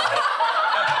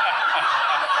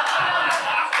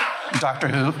 Doctor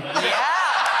Who? Yeah!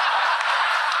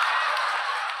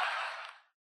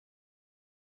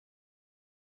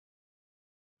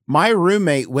 My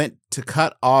roommate went to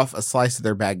cut off a slice of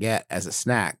their baguette as a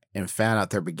snack and found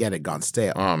out their baguette had gone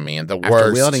stale. Oh, man, the worst.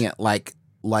 After wielding it like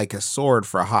a sword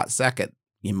for a hot second,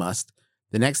 you must.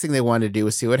 The next thing they wanted to do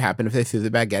was see what happened if they threw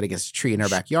the baguette against a tree in our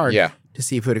backyard to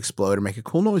see if it would explode or make a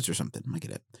cool noise or something. I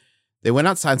get it. They went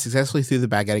outside and successfully threw the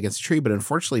baguette against a tree, but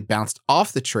unfortunately bounced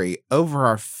off the tree, over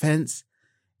our fence,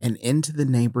 and into the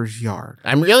neighbor's yard.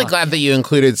 I'm really glad that you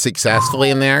included successfully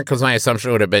in there, because my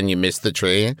assumption would have been you missed the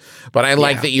tree. But I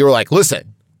like that you were like,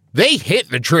 listen, They hit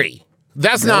the tree.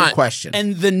 That's no not question.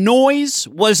 And the noise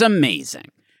was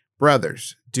amazing.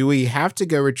 Brothers, do we have to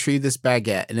go retrieve this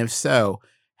baguette? And if so,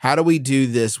 how do we do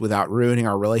this without ruining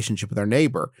our relationship with our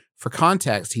neighbor? For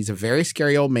context, he's a very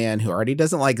scary old man who already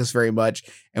doesn't like us very much,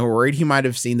 and we're worried he might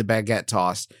have seen the baguette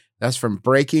tossed. That's from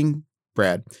Breaking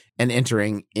Bread and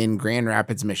Entering in Grand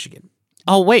Rapids, Michigan.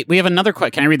 Oh, wait, we have another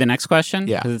question. Can I read the next question?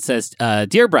 Yeah. Because it says,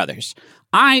 Dear brothers,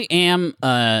 I am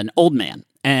an old man,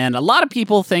 and a lot of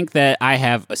people think that I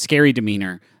have a scary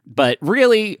demeanor, but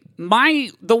really,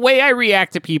 the way I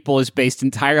react to people is based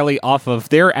entirely off of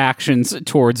their actions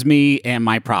towards me and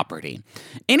my property.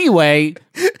 Anyway,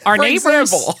 our For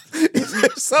neighbors... example,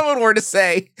 if someone were to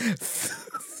say,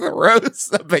 throws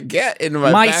a baguette in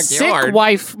my backyard.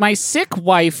 My sick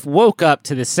wife woke up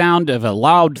to the sound of a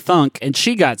loud thunk, and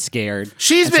she got scared.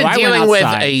 She's been dealing with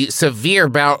a severe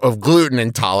bout of gluten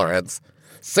intolerance.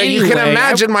 So Anyway, you can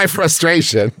imagine my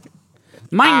frustration.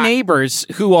 My neighbors,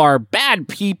 who are bad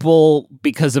people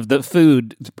because of the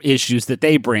food issues that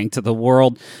they bring to the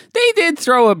world, they did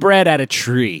throw a bread at a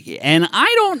tree, and I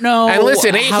don't know. And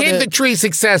listen, it hit the tree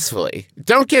successfully.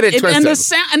 Don't get it twisted. And the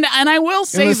sound, and I will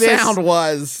say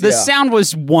the sound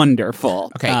was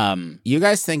wonderful. Okay, you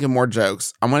guys think of more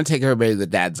jokes. I'm going to take everybody to the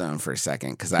dad zone for a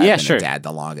second because I've been a dad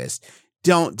the longest.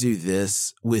 Don't do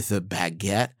this with a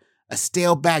baguette. A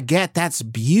stale baguette, that's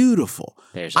beautiful.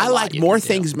 I like more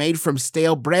things made from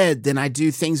stale bread than I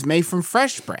do things made from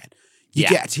fresh bread.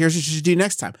 Here's what you should do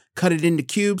next time. Cut it into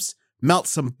cubes, melt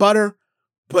some butter,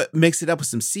 mix it up with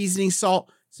some seasoning salt,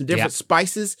 some different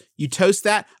spices. You toast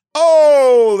that.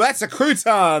 Oh, that's a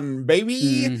crouton,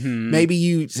 baby. Mm-hmm. Maybe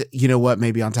you know what?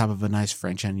 Maybe on top of a nice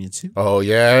French onion soup. Oh,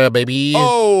 yeah, baby.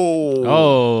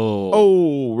 Oh,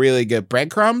 really good.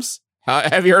 Breadcrumbs?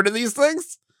 Have you heard of these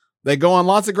things? They go on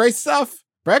lots of great stuff.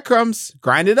 Breadcrumbs,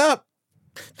 grind it up.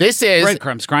 This is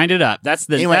breadcrumbs, grind it up.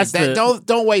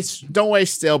 Don't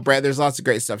waste stale bread. There's lots of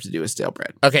great stuff to do with stale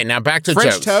bread. Okay, now back to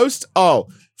French jokes. toast. Oh,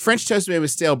 French toast made with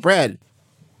stale bread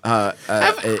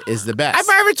is the best. Have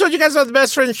I ever told you guys about the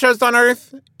best French toast on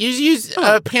earth? You use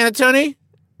panettone,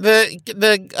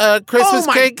 the Christmas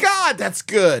cake. Oh my God, that's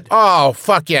good. Oh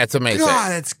fuck yeah, it's amazing. God,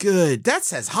 that's good. That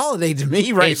says holiday to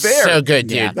me right it's there. So good,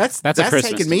 dude. Yeah, that's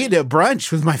taking me to to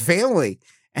brunch with my family.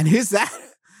 And who's that?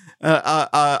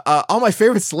 All my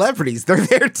favorite celebrities. They're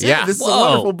there too. Yeah. This is a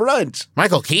wonderful brunch.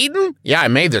 Michael Keaton? Yeah, I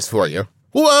made this for you.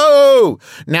 Whoa!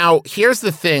 Now, here's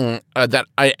the thing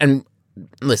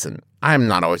listen, I'm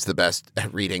not always the best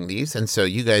at reading these, and so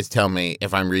you guys tell me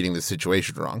if I'm reading the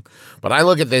situation wrong. But I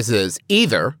look at this as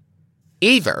either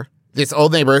this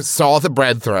old neighbor saw the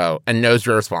bread throw and knows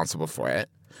you're responsible for it,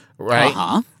 right?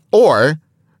 Uh-huh. Or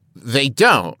they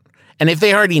don't. And if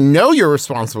they already know you're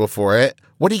responsible for it,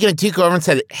 what are you going to do? Go over and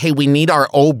say, hey, we need our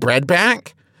old bread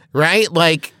back, right?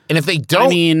 Like, and if they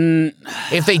don't,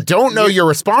 if they don't know you're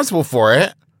responsible for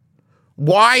it,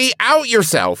 why out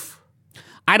yourself?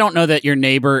 I don't know that your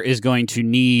neighbor is going to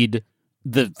need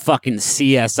the fucking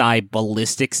CSI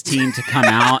ballistics team to come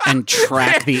out and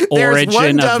track the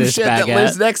origin of this shit baguette. That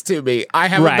lives next to me. I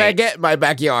have a baguette in my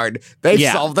backyard. They've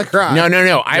solved the crime.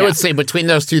 No. I would say between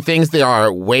those two things, there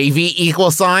are wavy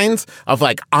equal signs of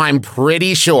like, I'm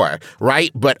pretty sure, right?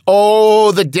 But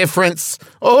the difference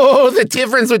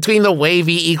between the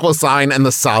wavy equal sign and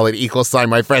the solid equal sign,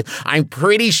 my friend. I'm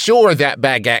pretty sure that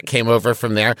baguette came over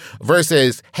from there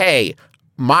versus, hey,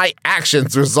 my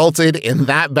actions resulted in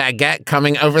that baguette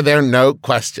coming over there, no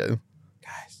question.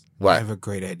 Guys, what? I have a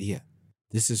great idea.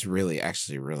 This is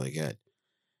actually really good.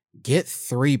 Get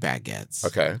 3 baguettes.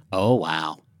 Okay. Oh,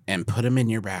 wow. And put them in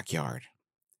your backyard.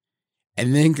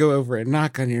 And then go over and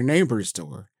knock on your neighbor's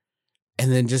door.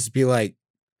 And then just be like,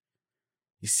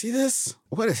 you see this?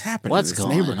 What has happened? What's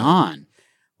going on?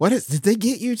 Did they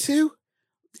get you too?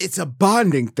 It's a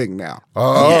bonding thing now.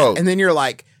 Oh. Yeah. And then you're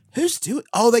like, who's doing?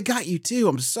 Oh, they got you too.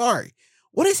 I'm sorry.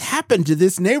 What has happened to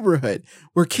this neighborhood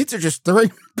where kids are just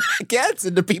throwing baguettes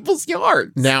into people's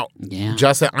yards? Now,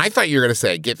 Justin, I thought you were going to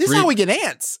say this is how we get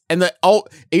ants. And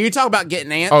if you talk about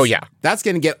getting ants, that's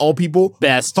going to get old people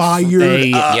fired.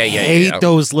 They hate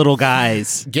those little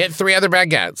guys. Get 3 other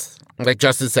baguettes, like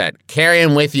Justin said. Carry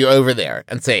them with you over there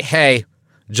and say, "Hey,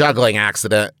 juggling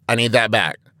accident. I need that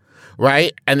back."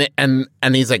 Right? And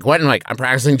he's like, what? And I'm like, I'm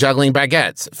practicing juggling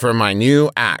baguettes for my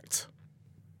new act.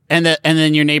 And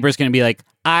then your neighbor's going to be like,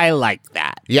 I like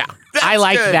that. Yeah. I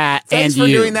like that. Thanks for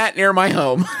doing that near my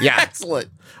home. Yeah. Excellent.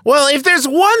 Well, if there's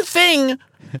one thing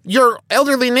your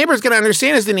elderly neighbor's going to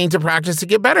understand is the need to practice to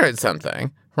get better at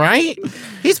something, right?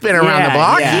 He's been around the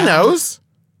block. Yeah. He knows.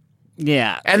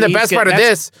 Yeah. And the best part of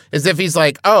this is if he's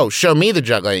like, oh, show me the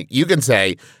juggling, you can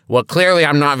say, well, clearly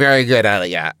I'm not very good at it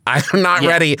yet. I'm not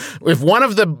ready. If one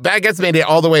of the baguettes made it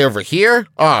all the way over here,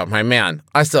 oh, my man,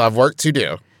 I still have work to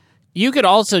do. You could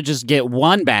also just get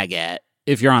one baguette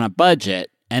if you're on a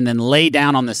budget and then lay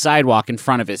down on the sidewalk in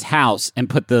front of his house and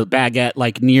put the baguette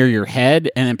like near your head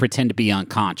and then pretend to be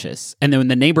unconscious. And then when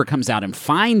the neighbor comes out and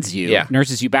finds you,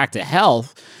 nurses you back to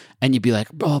health, and you'd be like,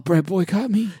 oh, Bread Boy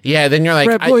got me. Yeah, then you're like,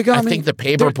 I think the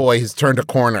paper boy has turned a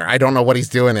corner. I don't know what he's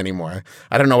doing anymore.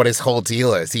 I don't know what his whole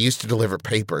deal is. He used to deliver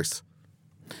papers.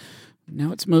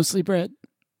 Now it's mostly bread.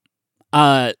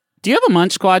 Do you have a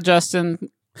Munch Squad, Justin?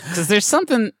 Because there's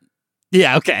something...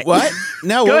 Yeah, okay. What?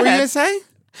 No, what were you going to say?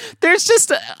 There's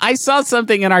just I saw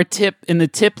something in the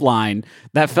tip line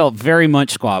that felt very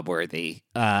Munch Squad worthy,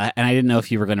 and I didn't know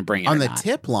if you were going to bring it on the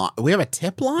tip line. We have a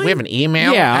tip line. We have an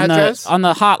email address on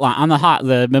the hotline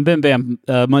the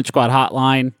MBMBaM Munch Squad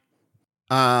hotline.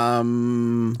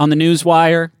 On the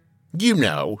newswire,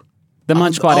 the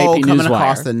Munch Squad AP coming newswire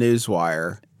across the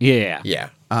newswire. Yeah.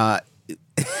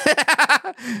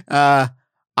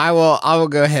 I will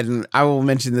go ahead and I will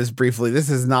mention this briefly.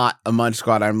 This is not a Munch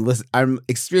Squad. I'm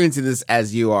experiencing this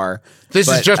as you are. This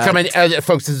is just coming,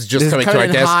 folks. This is just coming to our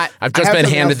desk. Hot. I've just been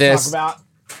handed this.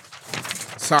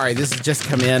 Sorry, this has just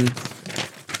come in.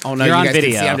 Oh no, You're you on guys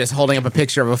video. can see I'm just holding up a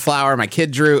picture of a flower my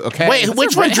kid drew. Okay, wait,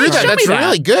 which one drew that? That's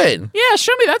really good. Yeah,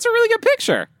 show me. That's a really good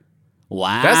picture.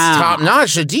 Wow, that's top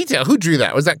notch. The detail. Who drew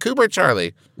that? Was that Cooper or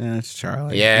Charlie? Yeah, it's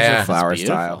Charlie. Yeah, it's a flower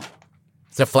style.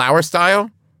 It's a flower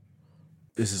style.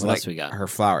 This is what like else we got? her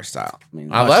flower style.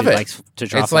 I love it. To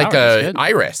draw it's like a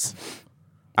iris.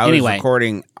 I was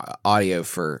recording audio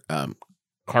for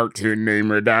cartoon name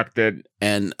redacted,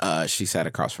 and she sat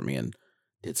across from me and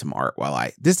did some art while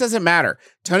this doesn't matter.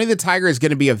 Tony the Tiger is going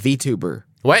to be a VTuber.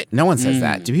 What? No one says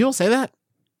that. Do people say that?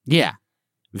 Yeah.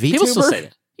 VTuber? People still say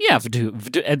that. Yeah,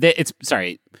 it's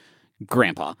sorry,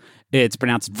 Grandpa. It's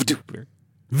pronounced VTuber.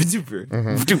 VTuber.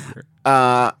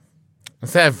 VTuber.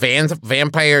 Is that a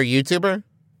vampire YouTuber?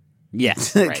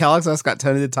 Yes. Right. Kellogg's Mascot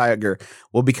Tony the Tiger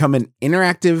will become an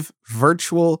interactive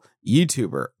virtual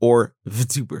YouTuber or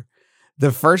VTuber.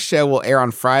 The first show will air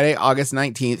on Friday, August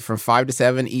 19th from 5 to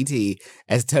 7 ET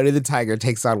as Tony the Tiger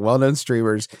takes on well-known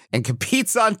streamers and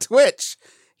competes on Twitch.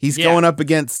 He's going up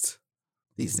against...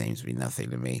 These names mean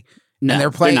nothing to me. No, and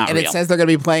they're playing, not and real. It says they're going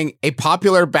to be playing a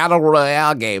popular battle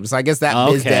royale game. So I guess that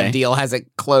BizDev deal hasn't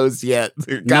closed yet.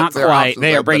 Not quite.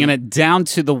 They are bringing it down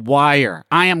to the wire.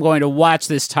 I am going to watch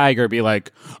this tiger be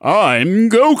like,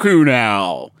 I'm Goku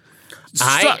now.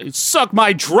 Suck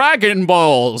my Dragon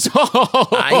Balls.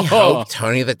 I hope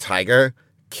Tony the Tiger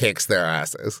kicks their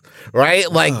asses,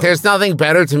 right? Like, there's nothing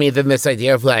better to me than this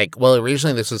idea of like, well,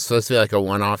 originally this was supposed to be like a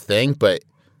one-off thing, but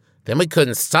then we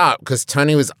couldn't stop because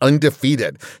Tony was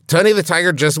undefeated. Tony the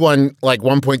Tiger just won like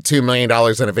 $1.2 million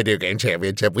in a video game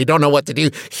championship. We don't know what to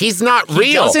do. He's not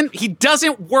real. He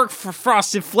doesn't work for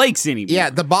Frosted Flakes anymore.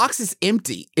 Yeah, the box is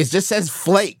empty. It just says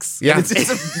Flakes. Yeah.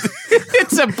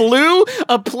 It's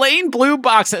a plain blue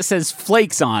box that says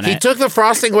Flakes on it. He took the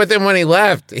frosting with him when he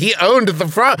left. He owned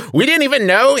the We didn't even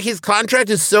know his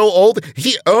contract is so old.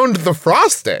 He owned the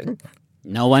frosting.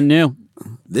 No one knew.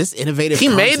 This innovative He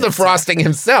made the frosting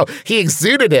himself. He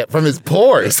exuded it from his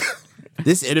pores.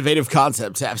 This innovative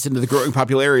concept taps into the growing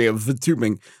popularity of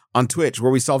VTubing on Twitch,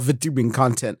 where we saw VTubing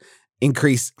content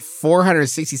increase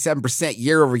 467%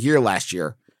 year over year last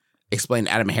year, explained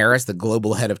Adam Harris, the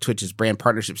global head of Twitch's brand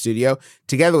partnership studio.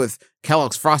 Together with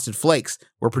Kellogg's Frosted Flakes,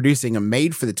 we're producing a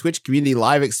made-for-the-Twitch community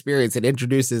live experience that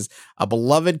introduces a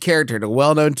beloved character to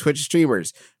well-known Twitch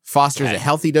streamers, fosters a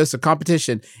healthy dose of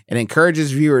competition, and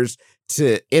encourages viewers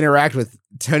to interact with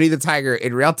Tony the Tiger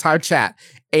in real-time chat.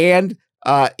 And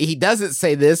he doesn't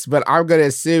say this, but I'm going to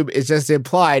assume it's just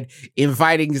implied,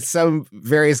 inviting some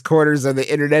various corners of the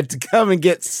internet to come and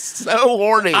get so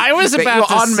horny. I was about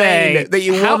to say that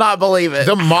you will not believe it.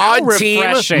 The mod team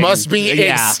must be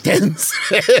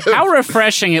extensive. How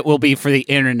refreshing it will be for the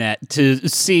internet to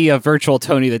see a virtual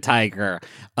Tony the Tiger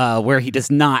where he does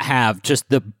not have just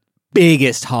the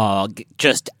biggest hog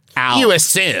just out. You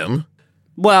assume.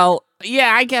 Well,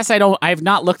 yeah, I guess I've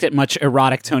not looked at much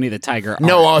erotic Tony the Tiger art.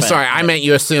 No, sorry. I meant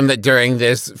you assume that during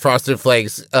this Frosted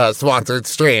Flakes sponsored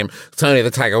stream, Tony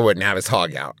the Tiger wouldn't have his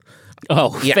hog out.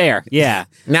 Oh, yeah. Fair. Yeah.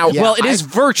 Now, well, it is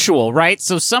virtual, right?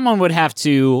 So someone would have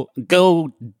to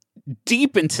go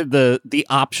deep into the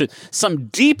option, some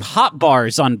deep hot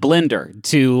bars on Blender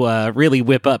to really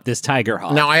whip up this tiger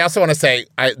hog. Now, I also want to say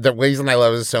the reason I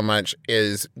love this so much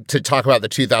is to talk about the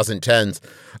 2010s.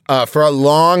 For a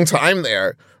long time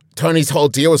there, Tony's whole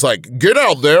deal was like, get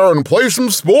out there and play some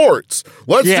sports.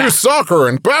 Let's do soccer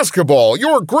and basketball.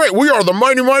 You're great. We are the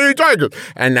Mighty Mighty Tigers.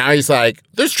 And now he's like,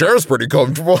 this chair's pretty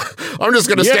comfortable. I'm just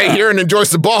going to stay here and enjoy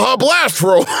some Baja Blast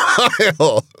for a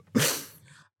while.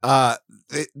 I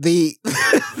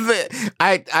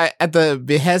at the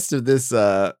behest of this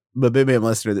MBMBaM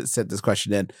listener that sent this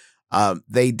question in,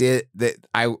 they did that.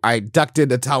 I ducked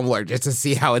into Tumblr just to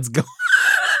see how it's going.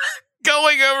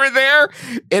 Going over there,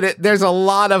 and there's a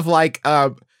lot of like,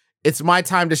 it's my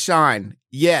time to shine.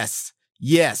 Yes,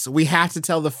 we have to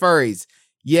tell the furries.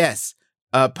 Yes,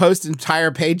 post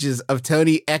entire pages of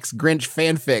Tony X Grinch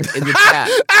fanfic in the chat.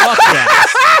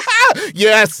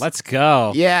 Yes, let's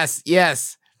go. Yes.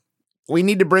 We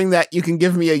need to bring that. You can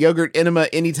give me a yogurt enema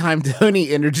anytime, Tony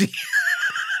energy.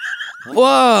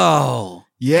 Whoa.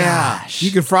 Yeah, Gosh. You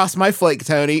can frost my flake,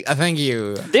 Tony. Thank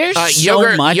you. There's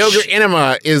so much. Yogurt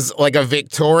enema is like a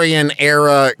Victorian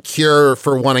era cure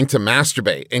for wanting to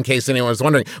masturbate, in case anyone was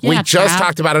wondering. We just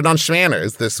talked about it on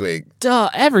Schmanners this week. Duh,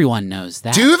 everyone knows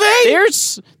that. Do they?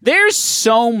 There's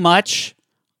so much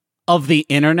of the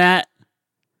internet,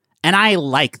 and I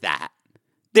like that.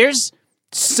 There's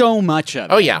so much of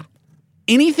it. Oh, yeah.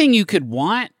 Anything you could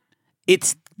want,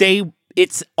 it's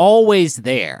always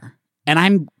there. And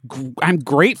I'm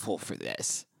grateful for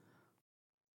this.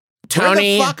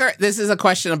 Tony, where the fuck this is a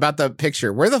question about the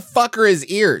picture. Where the fuck are his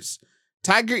ears?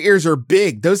 Tiger ears are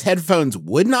big. Those headphones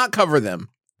would not cover them.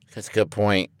 That's a good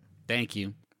point. Thank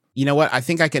you. You know what? I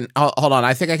think I can. Hold on.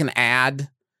 I think I can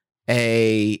add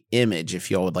a image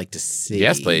if y'all would like to see.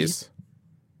 Yes, please.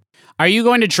 Are you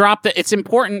going to drop the? It's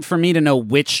important for me to know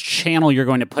which channel you're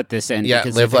going to put this in. Yeah,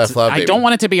 Live, Laugh, Love. I don't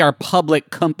want it to be our public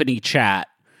company chat.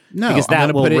 No, because that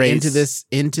I'm will put raise it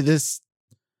into this.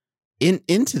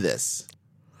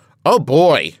 Oh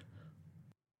boy.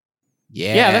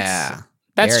 Yeah.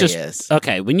 That's there just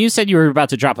okay. When you said you were about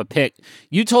to drop a pic,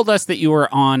 you told us that you were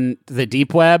on the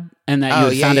deep web and that you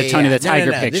had found a Tony the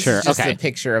Tiger picture. This is just a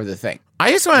picture of the thing.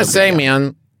 I just want to say,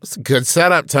 man, it's a good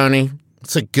setup, Tony.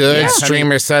 It's a good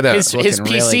streamer setup. His PC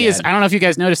really is. I don't know if you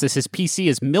guys noticed this. His PC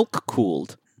is milk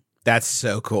cooled. That's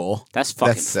so cool. That's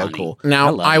fucking so funny. cool.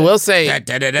 Now, I will say,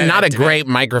 not a great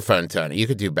microphone, Tony. You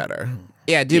could do better.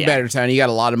 Yeah, do better, Tony. You got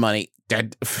a lot of money. I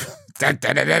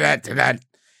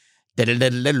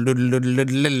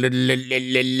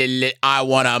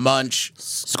want to munch.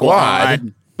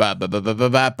 Squad.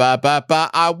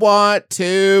 I want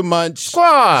to munch.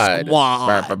 Squad.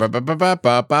 Welcome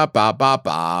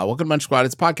to Munch Squad.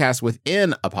 It's a podcast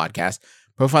within a podcast.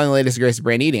 Profiling the latest greatest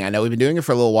brain eating. I know we've been doing it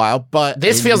for a little while, but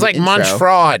this feels like Munch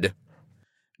Fraud.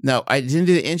 No, I didn't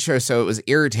do the intro, so it was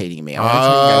irritating me. I want to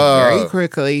tell you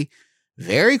guys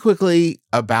very quickly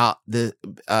about this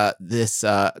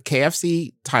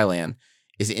KFC Thailand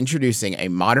is introducing a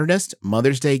modernist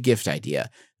Mother's Day gift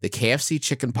idea, the KFC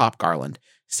Chicken Pop Garland,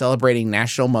 celebrating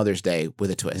National Mother's Day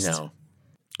with a twist. No.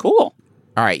 Cool.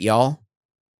 All right, y'all.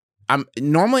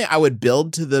 Normally I would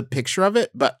build to the picture of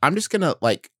it, but I'm just gonna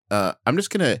I'm just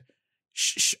gonna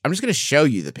show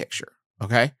you the picture.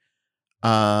 Okay.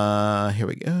 Here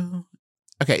we go.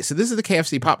 Okay, so this is the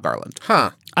KFC Pop Garland.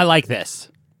 Huh. I like this.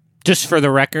 Just for the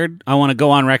record, I want to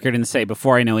go on record and say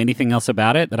before I know anything else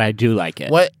about it that I do like it.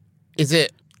 What is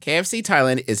it? KFC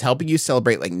Thailand is helping you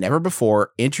celebrate like never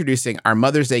before, introducing our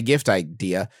Mother's Day gift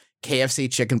idea,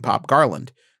 KFC Chicken Pop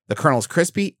Garland. The kernel's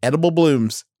crispy, edible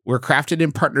blooms were crafted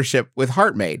in partnership with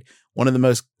Heartmade, one of the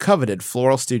most coveted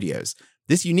floral studios.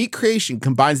 This unique creation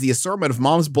combines the assortment of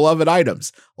mom's beloved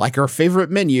items, like her favorite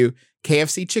menu,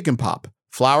 KFC Chicken Pop,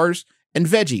 flowers, and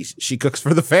veggies she cooks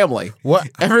for the family. What?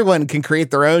 Everyone can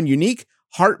create their own unique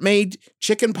heart-made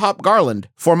chicken pop garland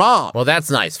for mom. Well, that's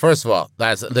nice. First of all,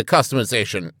 the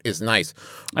customization is nice.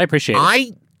 I appreciate it.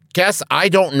 I guess I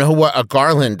don't know what a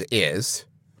garland is.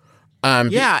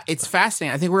 Yeah, it's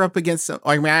fascinating. I think we're up against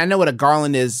I know what a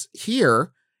garland is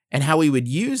here and how we would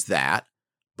use that,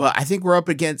 but I think we're up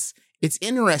against. It's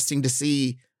interesting to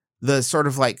see the sort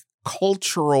of like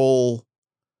cultural,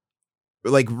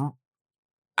 like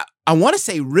I want to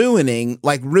say ruining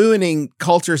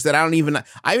cultures that I haven't even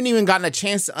gotten a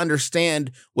chance to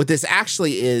understand what this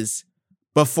actually is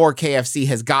before KFC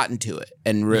has gotten to it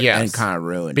and kind of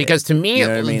ruined because it. To me, you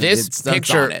know what this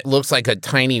picture looks like a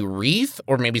tiny wreath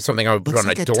or maybe something I would put on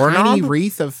a doorknob. Tiny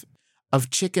wreath of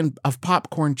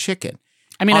popcorn chicken.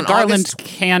 I mean, a garland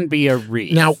can be a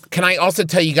wreath. Now, can I also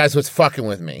tell you guys what's fucking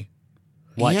with me?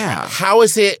 What? Yeah. How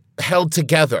is it held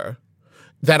together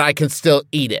that I can still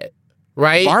eat it?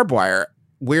 Right? Barbed wire,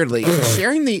 weirdly,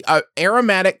 sharing the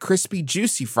aromatic, crispy,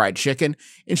 juicy fried chicken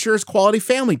ensures quality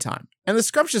family time. And the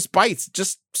scrumptious bites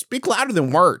just speak louder than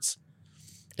words.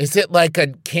 Is it like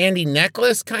a candy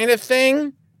necklace kind of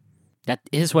thing? That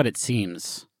is what it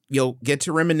seems. You'll get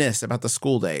to reminisce about the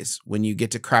school days when you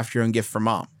get to craft your own gift for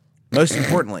mom. Most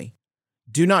importantly,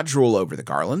 do not drool over the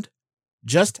garland.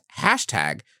 Just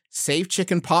hashtag save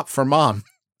chicken pop for mom.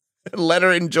 Let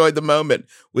her enjoy the moment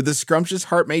with a scrumptious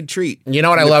heart-made treat. You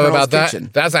know what I love about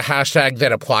that? That's a hashtag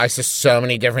that applies to so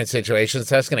many different situations.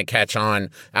 That's going to catch on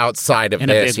outside of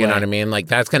this. You know what I mean? Like,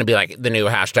 that's going to be like the new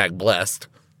hashtag blessed.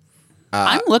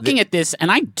 I'm looking at this,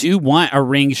 and I do want a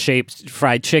ring-shaped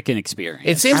fried chicken experience.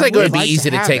 It seems like it would be easy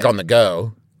to take on the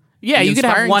go. Yeah, you could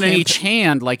have one in each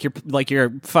hand, like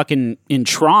you're fucking in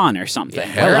Tron or something.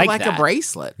 Yeah, or like a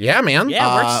bracelet. Yeah, man.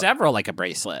 Yeah, or several like a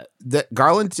bracelet. The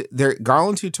their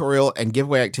Garland tutorial and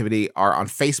giveaway activity are on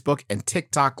Facebook and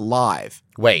TikTok Live.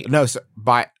 Wait, no, so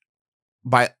by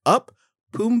Up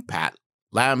Poompat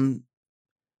Lam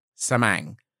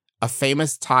Samang, a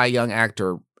famous Thai young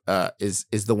actor, is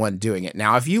the one doing it.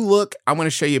 Now, if you look, I'm going to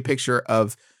show you a picture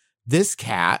of this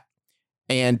cat.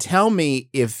 And tell me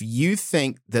if you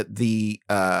think that the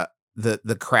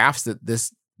crafts that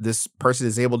this person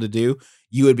is able to do,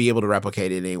 you would be able to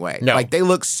replicate it anyway. No. Like, they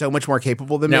look so much more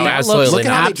capable than me. No, absolutely. Look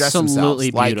at how they dress themselves.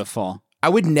 Absolutely beautiful. I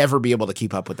would never be able to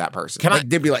keep up with that person.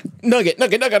 They'd be like, nugget.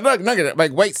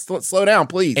 Like, wait, slow down,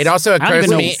 please. It also occurs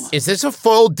to me, is this a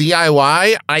full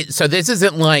DIY? So this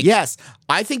isn't like... Yes,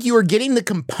 I think you are getting the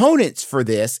components for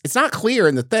this. It's not clear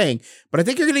in the thing, but I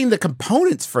think you're getting the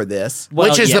components for this.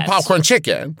 Which is the popcorn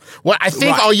chicken. Well, I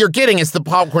think all you're getting is the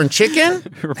popcorn chicken.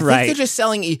 I think they're just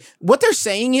selling... What they're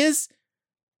saying is,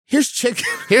 here's chicken.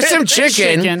 Here's some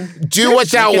chicken. Do what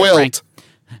thou wilt. Right.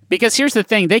 Because here's the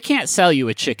thing. They can't sell you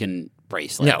a chicken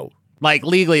bracelet. No. Like,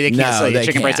 legally, they can't sell you a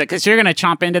chicken bracelet because you're going to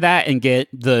chomp into that and get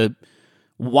the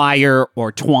wire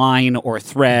or twine or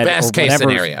thread. Best case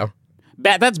scenario.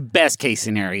 That's best case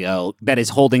scenario that is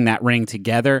holding that ring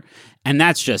together. And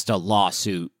that's just a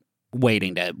lawsuit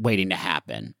waiting to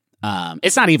happen.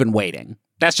 It's not even waiting.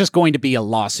 That's just going to be a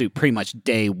lawsuit pretty much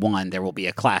day one. There will be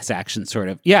a class action sort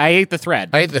of. Yeah, I ate the thread.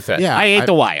 Yeah, I ate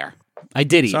the wire. I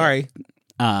did eat Sorry. it.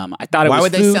 I thought it was Why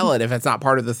would food. they sell it if it's not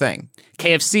part of the thing?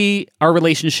 KFC, our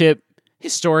relationship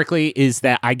historically is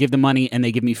that I give them money and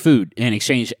they give me food in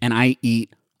exchange, and I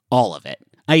eat all of it.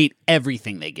 I eat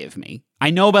everything they give me.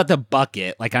 I know about the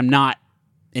bucket. Like, I'm not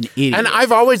an idiot. And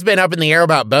I've always been up in the air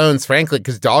about bones, frankly,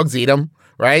 because dogs eat them,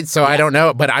 right? So I don't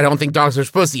know, but I don't think dogs are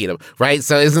supposed to eat them, right?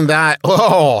 So isn't that...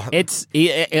 Oh.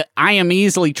 I am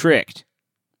easily tricked.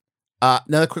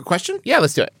 Another quick question? Yeah,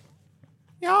 let's do it.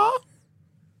 Yeah.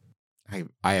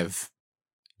 I have,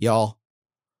 y'all,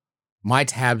 my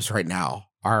tabs right now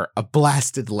are a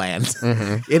blasted land.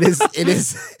 Mm-hmm.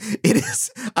 It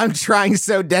is, I'm trying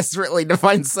so desperately to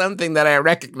find something that I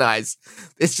recognize.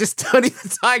 It's just Tony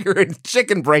the Tiger and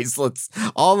chicken bracelets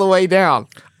all the way down.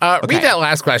 Read that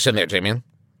last question there, Jamie.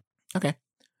 Okay.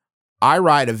 I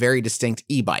ride a very distinct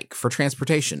e-bike for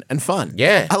transportation and fun.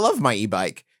 Yeah. I love my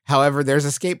e-bike. However, there's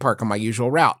a skate park on my usual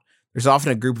route. There's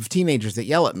often a group of teenagers that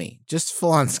yell at me, just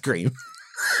full on scream.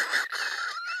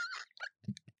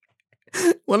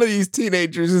 One of these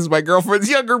teenagers is my girlfriend's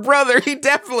younger brother. He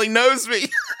definitely knows me.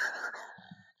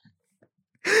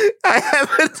 I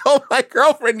haven't told my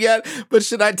girlfriend yet, but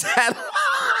should I tattle?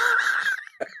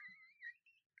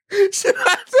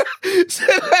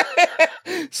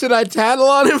 Should I tattle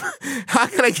on him? How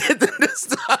can I get them to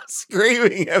stop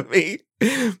screaming at me?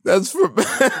 That's for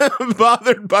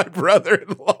bothered by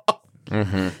brother-in-law.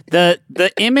 Mm-hmm.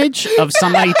 The image of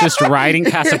somebody just riding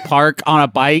past a park on a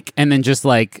bike and then just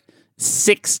like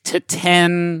 6 to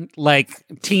 10 like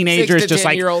teenagers just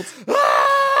like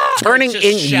turning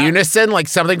in unison like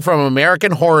something from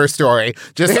American Horror Story.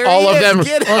 Just there all of them.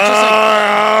 Just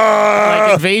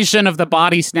like Invasion of the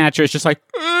Body Snatchers, just like.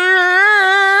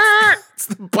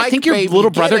 I think your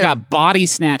little brother got body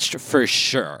snatched for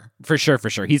sure. For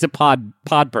sure. He's a pod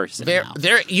person.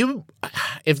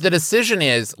 If the decision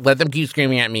is let them keep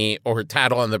screaming at me or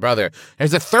tattle on the brother,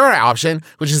 there's a third option,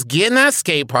 which is get in that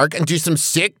skate park and do some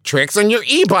sick tricks on your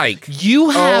e-bike. You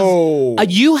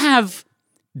have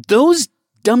those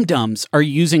dum-dums are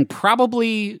using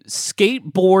probably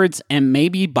skateboards and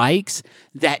maybe bikes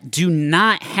that do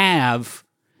not have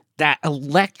that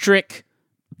electric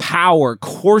power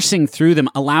coursing through them,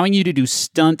 allowing you to do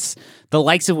stunts the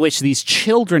likes of which these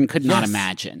children could not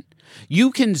imagine.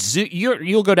 You can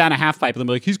you'll go down a half pipe and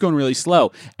be like, he's going really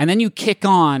slow, and then you kick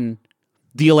on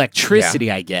the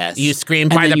electricity, I guess. You scream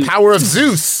by the power of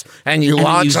Zeus, and you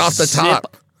launch off the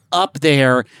top. Up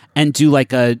there and do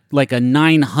like a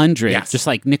 900, just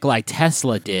like Nikolai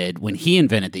Tesla did when he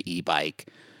invented the e-bike.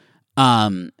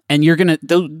 And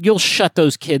you'll shut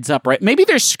those kids up, right? Maybe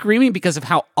they're screaming because of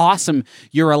how awesome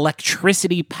your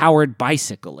electricity powered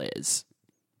bicycle is.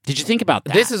 Did you think about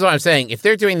that? This is what I'm saying. If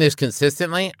they're doing this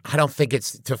consistently, I don't think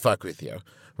it's to fuck with you.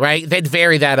 Right? They'd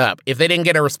vary that up. If they didn't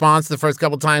get a response the first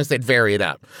couple times, they'd vary it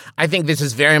up. I think this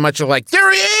is very much like,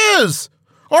 there he is!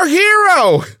 Our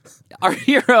hero! Our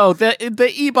hero, the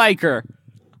e-biker.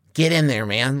 Get in there,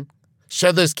 man.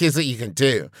 Show those kids what you can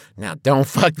do. Now, don't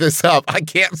fuck this up. I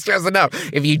can't stress enough.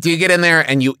 If you do get in there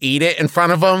and you eat it in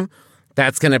front of them,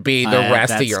 that's going to be the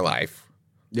rest of your life.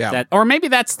 Yeah. Or maybe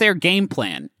that's their game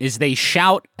plan, is they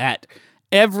shout at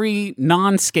every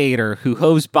non-skater who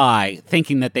hoves by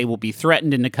thinking that they will be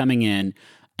threatened into coming in,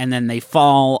 and then they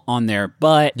fall on their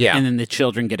butt, and then the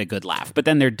children get a good laugh. But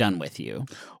then they're done with you.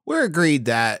 We're agreed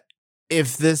that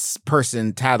if this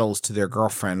person tattles to their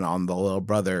girlfriend on the little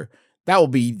brother, that will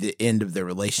be the end of the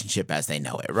relationship as they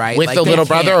know it, right? With the little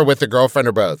brother or with the girlfriend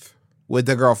or both? With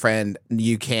the girlfriend,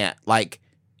 you can't.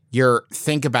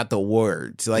 Think about the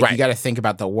words. You got to think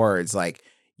about the words.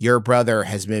 Your brother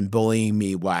has been bullying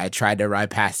me while I tried to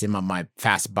ride past him on my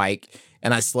fast bike,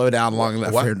 and I slow down long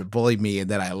enough for him to bully me,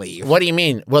 and then I leave. What do you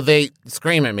mean? Well, they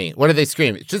scream at me. What do they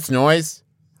scream? It's just noise.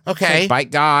 Okay. Bike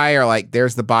guy, or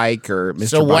there's the bike, or Mr.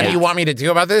 So what Bike. do you want me to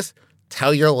do about this?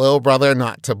 Tell your little brother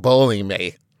not to bully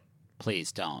me.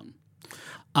 Please don't.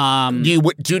 You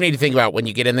do need to think about when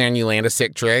you get in there and you land a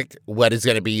sick trick, what is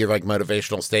going to be your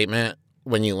motivational statement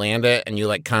when you land it, and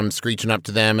you come screeching up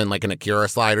to them in an Akira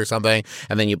slide or something,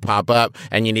 and then you pop up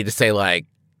and you need to say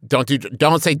don't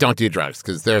say don't do drugs,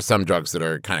 because there are some drugs that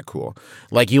are kind of cool.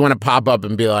 You want to pop up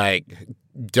and be like,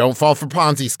 don't fall for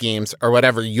Ponzi schemes or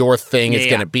whatever your thing is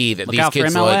going to be. That Look these out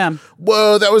kids for are MLM.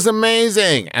 whoa, that was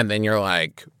amazing, and then you're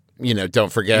like,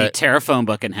 don't forget. You tear a phone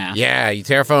book in half. Yeah,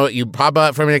 you pop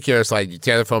up from an Akira slide, you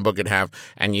tear the phone book in half,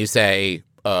 and you say,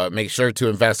 make sure to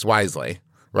invest wisely.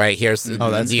 Right, here's, do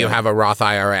you have a Roth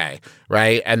IRA?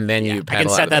 Right, and then you I can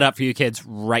set that up for you kids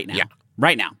right now. Yeah.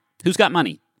 Right now. Who's got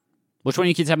money? Which one of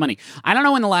you kids have money? I don't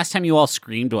know when the last time you all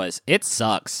screamed was. It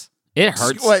sucks. It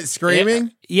hurts. What,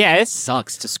 screaming? It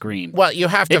sucks to scream. Well, you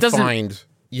have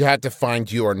to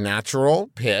find your natural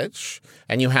pitch,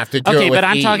 and you have to do it with but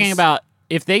I'm ease. talking about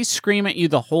if they scream at you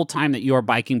the whole time that you are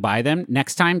biking by them,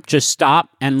 next time just stop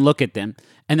and look at them,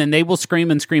 and then they will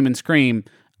scream and scream and scream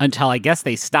until I guess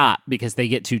they stop because they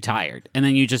get too tired, and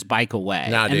then you just bike away.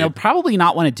 And they'll probably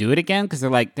not want to do it again because they're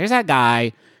like, there's that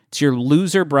guy, it's your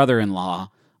loser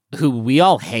brother-in-law who we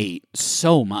all hate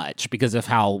so much because of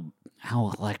how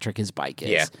electric his bike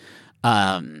is.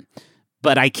 Yeah.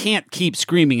 But I can't keep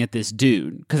screaming at this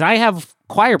dude because I have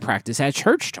choir practice at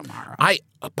church tomorrow.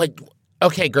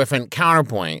 Okay, Griffin,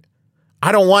 counterpoint.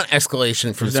 I don't want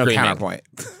escalation from screaming. No counterpoint.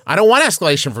 I don't want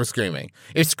escalation from screaming.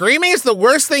 If screaming is the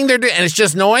worst thing they're doing, and it's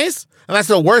just noise, and that's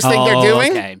the worst thing they're doing.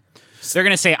 Okay. They're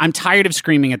going to say, I'm tired of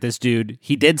screaming at this dude.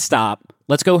 He did stop.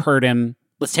 Let's go hurt him.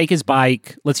 Let's take his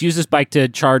bike. Let's use his bike to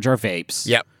charge our vapes.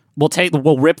 Yep.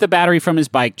 We'll rip the battery from his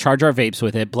bike, charge our vapes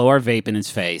with it, blow our vape in his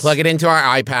face. Plug it into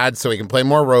our iPad so we can play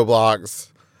more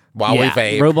Roblox while we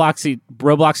vape.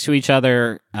 Roblox to each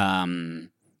other.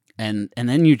 And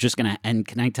then you're just going to, and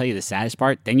can I tell you the saddest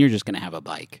part? Then you're just going to have a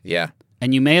bike. Yeah.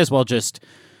 And you may as well just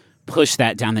push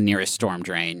that down the nearest storm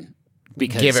drain.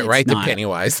 Because give it right to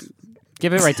Pennywise.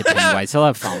 Give it right to Pennywise. He'll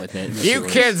have fun with it. You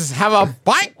kids have a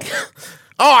bike?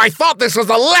 Oh, I thought this was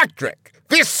electric.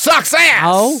 This sucks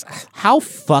ass. How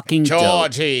fucking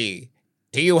Georgie,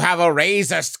 do you have a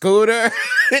Razor scooter?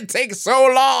 It takes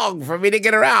so long for me to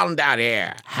get around down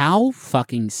here. How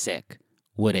fucking sick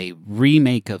would a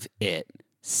remake of It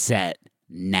set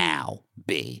now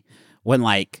be? When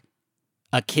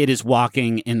a kid is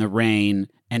walking in the rain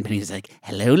and Penny's like,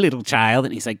 hello, little child.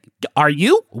 And he's like, are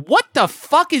you? What the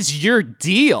fuck is your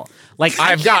deal?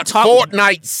 I've got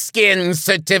Fortnite skin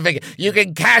certificate. You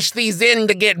can cash these in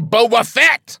to get Boba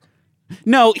Fett.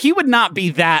 No, he would not be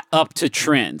that up to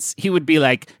trends. He would be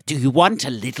like, do you want a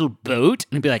little boat?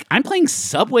 And he'd be like, I'm playing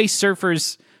Subway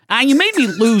Surfers. You made me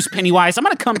lose, Pennywise. I'm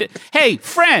going to come to... Hey,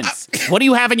 friends, what do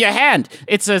you have in your hand?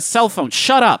 It's a cell phone.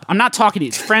 Shut up. I'm not talking to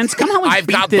you. Friends, come on and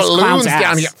beat this clown's ass. I've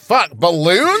got balloons down here. Fuck,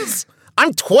 balloons?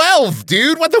 I'm 12,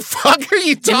 dude. What the fuck are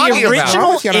you talking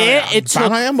about?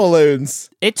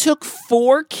 It took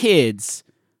 4 kids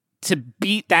to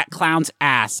beat that clown's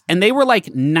ass, and they were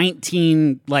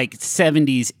 70s,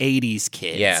 80s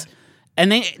kids. Yeah.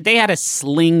 And they had a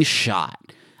slingshot.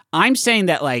 I'm saying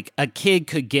that a kid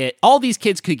could get, all these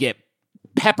kids could get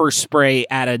pepper spray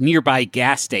at a nearby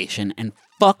gas station and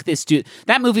fuck this dude.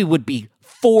 That movie would be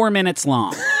 4 minutes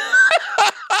long.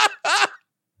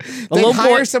 They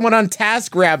hire someone on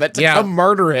TaskRabbit to come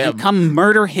murder him. Come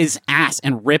murder his ass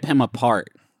and rip him apart.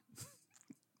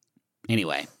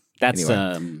 Anyway, that's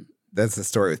That's the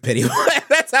story with Pennywise.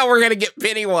 That's how we're going to get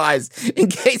Pennywise, in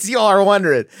case y'all are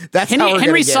wondering. That's how we're going to get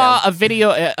Henry saw him. a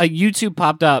video, a YouTube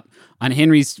popped up on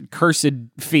Henry's cursed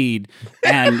feed,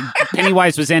 and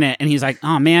Pennywise was in it, and he's like,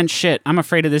 oh man, shit, I'm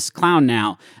afraid of this clown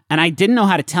now. And I didn't know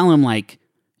how to tell him, like,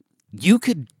 you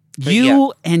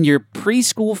and your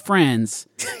preschool friends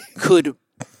could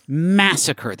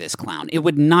massacre this clown. It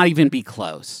would not even be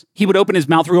close. He would open his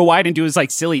mouth real wide and do his,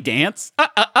 like, silly dance.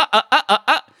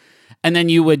 And then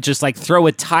you would just, like, throw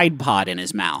a Tide Pod in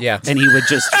his mouth. Yeah. And he would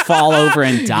just fall over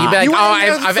and die. You'd be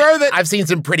like, I've seen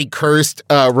some pretty cursed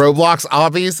Roblox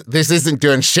obbies. This isn't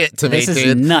doing shit to me, dude. This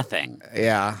is nothing.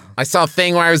 Yeah. I saw a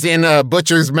thing where I was in a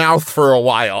butcher's mouth for a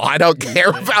while. I don't care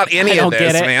about any of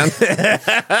this,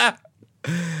 man.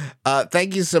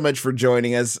 Thank you so much for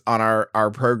joining us on our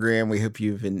program. We hope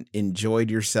you've enjoyed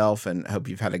yourself and hope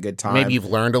you've had a good time. Maybe you've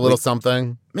learned a little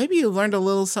something. Maybe you learned a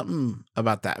little something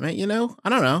about that, man. You know, I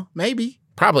don't know. Maybe.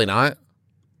 Probably not,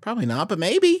 but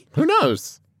maybe. Who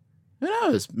knows?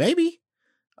 Maybe.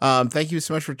 Thank you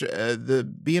so much for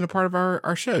being a part of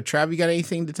our show. Trav, you got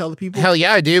anything to tell the people? Hell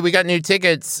yeah, I do. We got new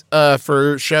tickets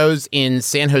for shows in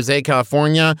San Jose,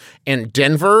 California, and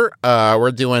Denver.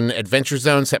 We're doing Adventure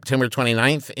Zone September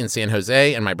 29th in San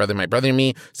Jose, and My Brother and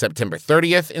Me September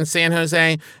 30th in San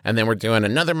Jose. And then we're doing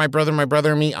another My Brother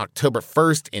and Me October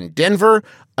 1st in Denver.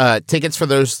 Tickets for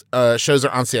those shows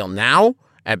are on sale now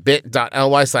at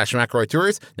bit.ly/McElroy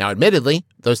Tours. Now, admittedly,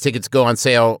 those tickets go on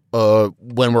sale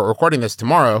when we're recording this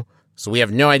tomorrow, so we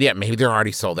have no idea. Maybe they're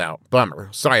already sold out. Bummer.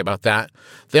 Sorry about that.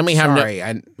 Then we have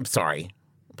Sorry.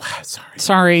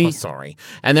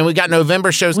 And then we got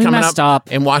November shows coming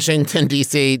up in Washington,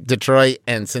 D.C., Detroit,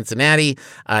 and Cincinnati.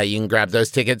 You can grab those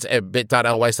tickets at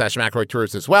bit.ly/McElroy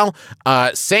Tours as well.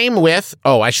 Same with,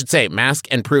 I should say, mask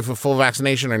and proof of full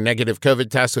vaccination or negative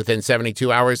COVID test within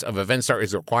 72 hours of event start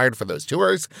is required for those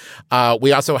tours.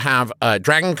 We also have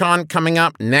DragonCon coming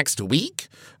up next week.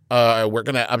 We're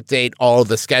going to update all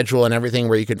the schedule and everything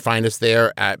where you can find us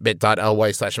there at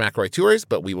bit.ly/McElroy Tours,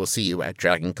 but we will see you at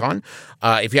DragonCon.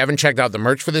 If you haven't checked out the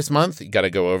merch for this month, you got to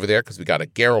go over there because we got a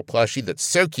Garrel plushie that's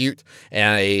so cute,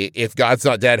 and a If God's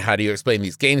Not Dead, How Do You Explain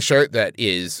These Games shirt that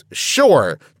is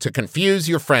sure to confuse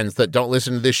your friends that don't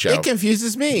listen to this show. It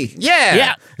confuses me.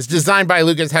 Yeah. It's designed by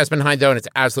Lucas Hespen Hindo, and it's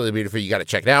absolutely beautiful. You got to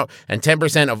check it out. And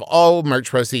 10% of all merch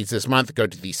proceeds this month go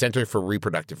to the Center for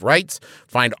Reproductive Rights.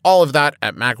 Find all of that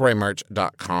at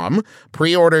McElroyMerch.com.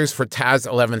 Pre-orders for Taz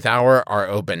 11th Hour are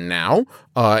open now.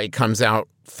 It comes out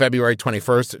February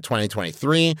 21st,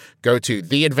 2023. Go to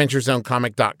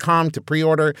theadventurezonecomic.com to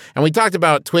pre-order. And we talked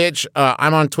about Twitch.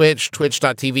 I'm on Twitch,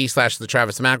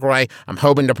 twitch.tv/TheTravisMcElroy. I'm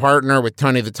hoping to partner with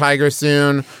Tony the Tiger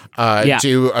soon.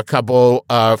 Do a couple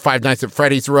Five Nights at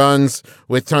Freddy's runs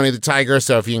with Tony the Tiger.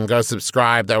 So if you can go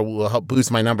subscribe, that will help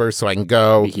boost my numbers so I can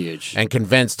go and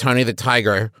convince Tony the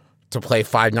Tiger to play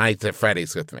Five Nights at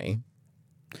Freddy's with me.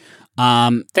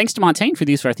 Thanks to Montaigne for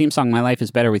these for our theme song, My Life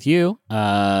is Better With You.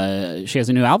 She has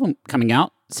a new album coming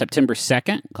out September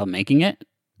 2nd called Making It.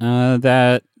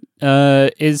 It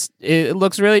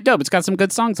looks really dope. It's got some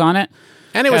good songs on it.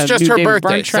 And it was just her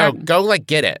birthday, so go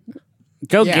get it.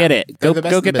 Go get it.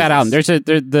 Go get that album.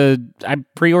 I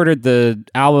pre-ordered the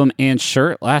album and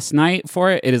shirt last night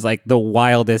for it. It is like the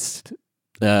wildest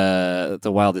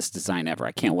design ever.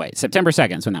 I can't wait. September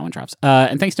 2nd is when that one drops.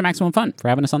 And thanks to Maximum Fun for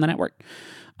having us on the network.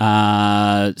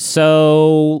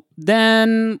 So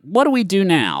then what do we do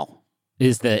now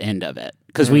is the end of it.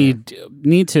 Because we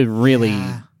need to really...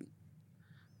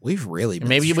 We've really been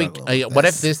maybe we what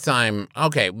if this time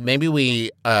maybe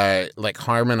we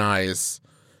harmonize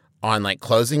on like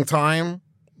closing time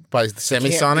by the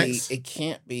Semisonics. It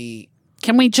can't be.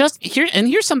 Can we just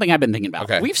here's something I've been thinking about.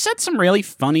 Okay. We've said some really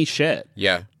funny shit.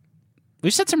 Yeah.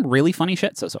 We've said some really funny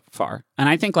shit so far. And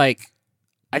I think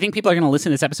people are going to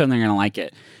listen to this episode and they're going to like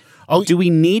it. Oh, do we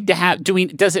need to have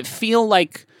does it feel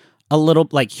like a little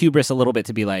like hubris a little bit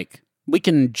to be like we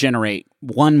can generate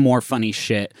one more funny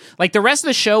shit. Like the rest of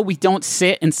the show, we don't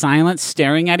sit in silence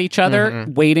staring at each other,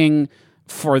 waiting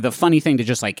for the funny thing to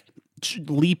just like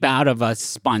leap out of us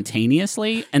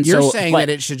spontaneously. And you're saying that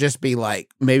it should just be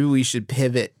like, maybe we should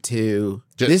pivot to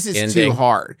this is ending. Too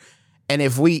hard. And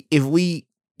if we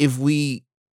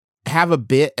have a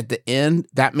bit at the end,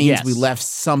 that means we left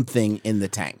something in the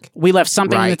tank. We left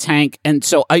something in the tank. And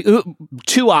so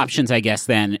two options, I guess,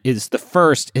 then is the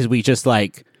first is we just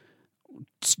like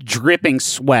dripping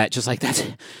sweat, just like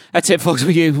that's it, folks.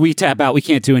 We tap out. We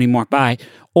can't do anymore. Bye.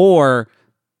 Or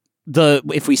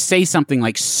if we say something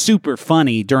like super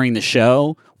funny during the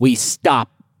show, we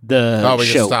stop the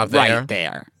show right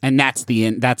there, and that's the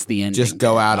end. That's the end. Just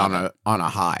go out on a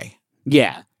high.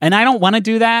 Yeah, And I don't want to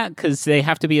do that because they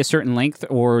have to be a certain length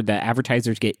or the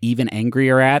advertisers get even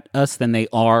angrier at us than they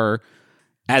are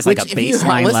as like a baseline if you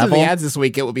listen level. To the ads this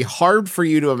week, it would be hard for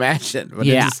you to imagine, but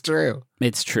it's true.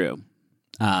 It's true.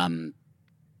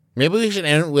 Maybe we should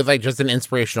end with like just an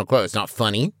inspirational quote. It's not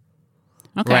funny.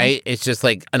 Okay. Right? It's just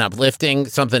like an uplifting,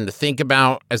 something to think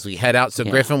about as we head out. So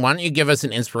Griffin, why don't you give us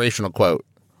an inspirational quote?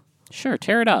 Sure.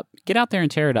 Tear it up. Get out there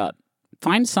and tear it up.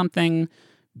 Find something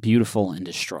beautiful and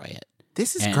destroy it.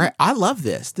 This is great. I love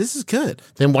this. This is good.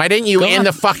 Then why didn't you end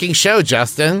the fucking show,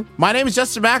 Justin? My name is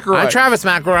Justin McElroy. I'm Travis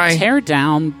McElroy. Tear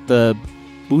down the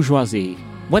bourgeoisie.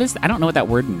 What is? I don't know what that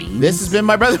word means. This has been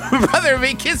my brother and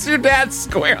me. Kiss your dad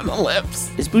square on the lips.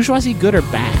 Is bourgeoisie good or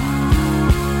bad?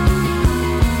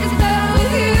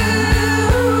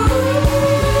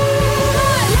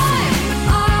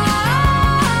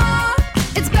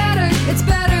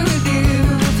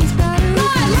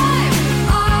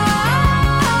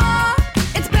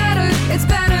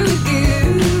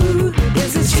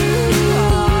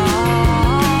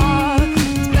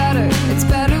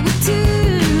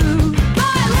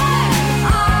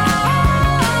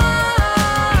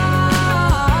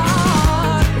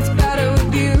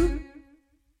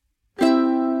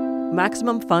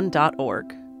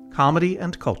 MaximumFun.org. Comedy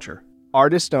and culture.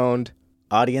 Artist owned.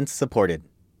 Audience supported.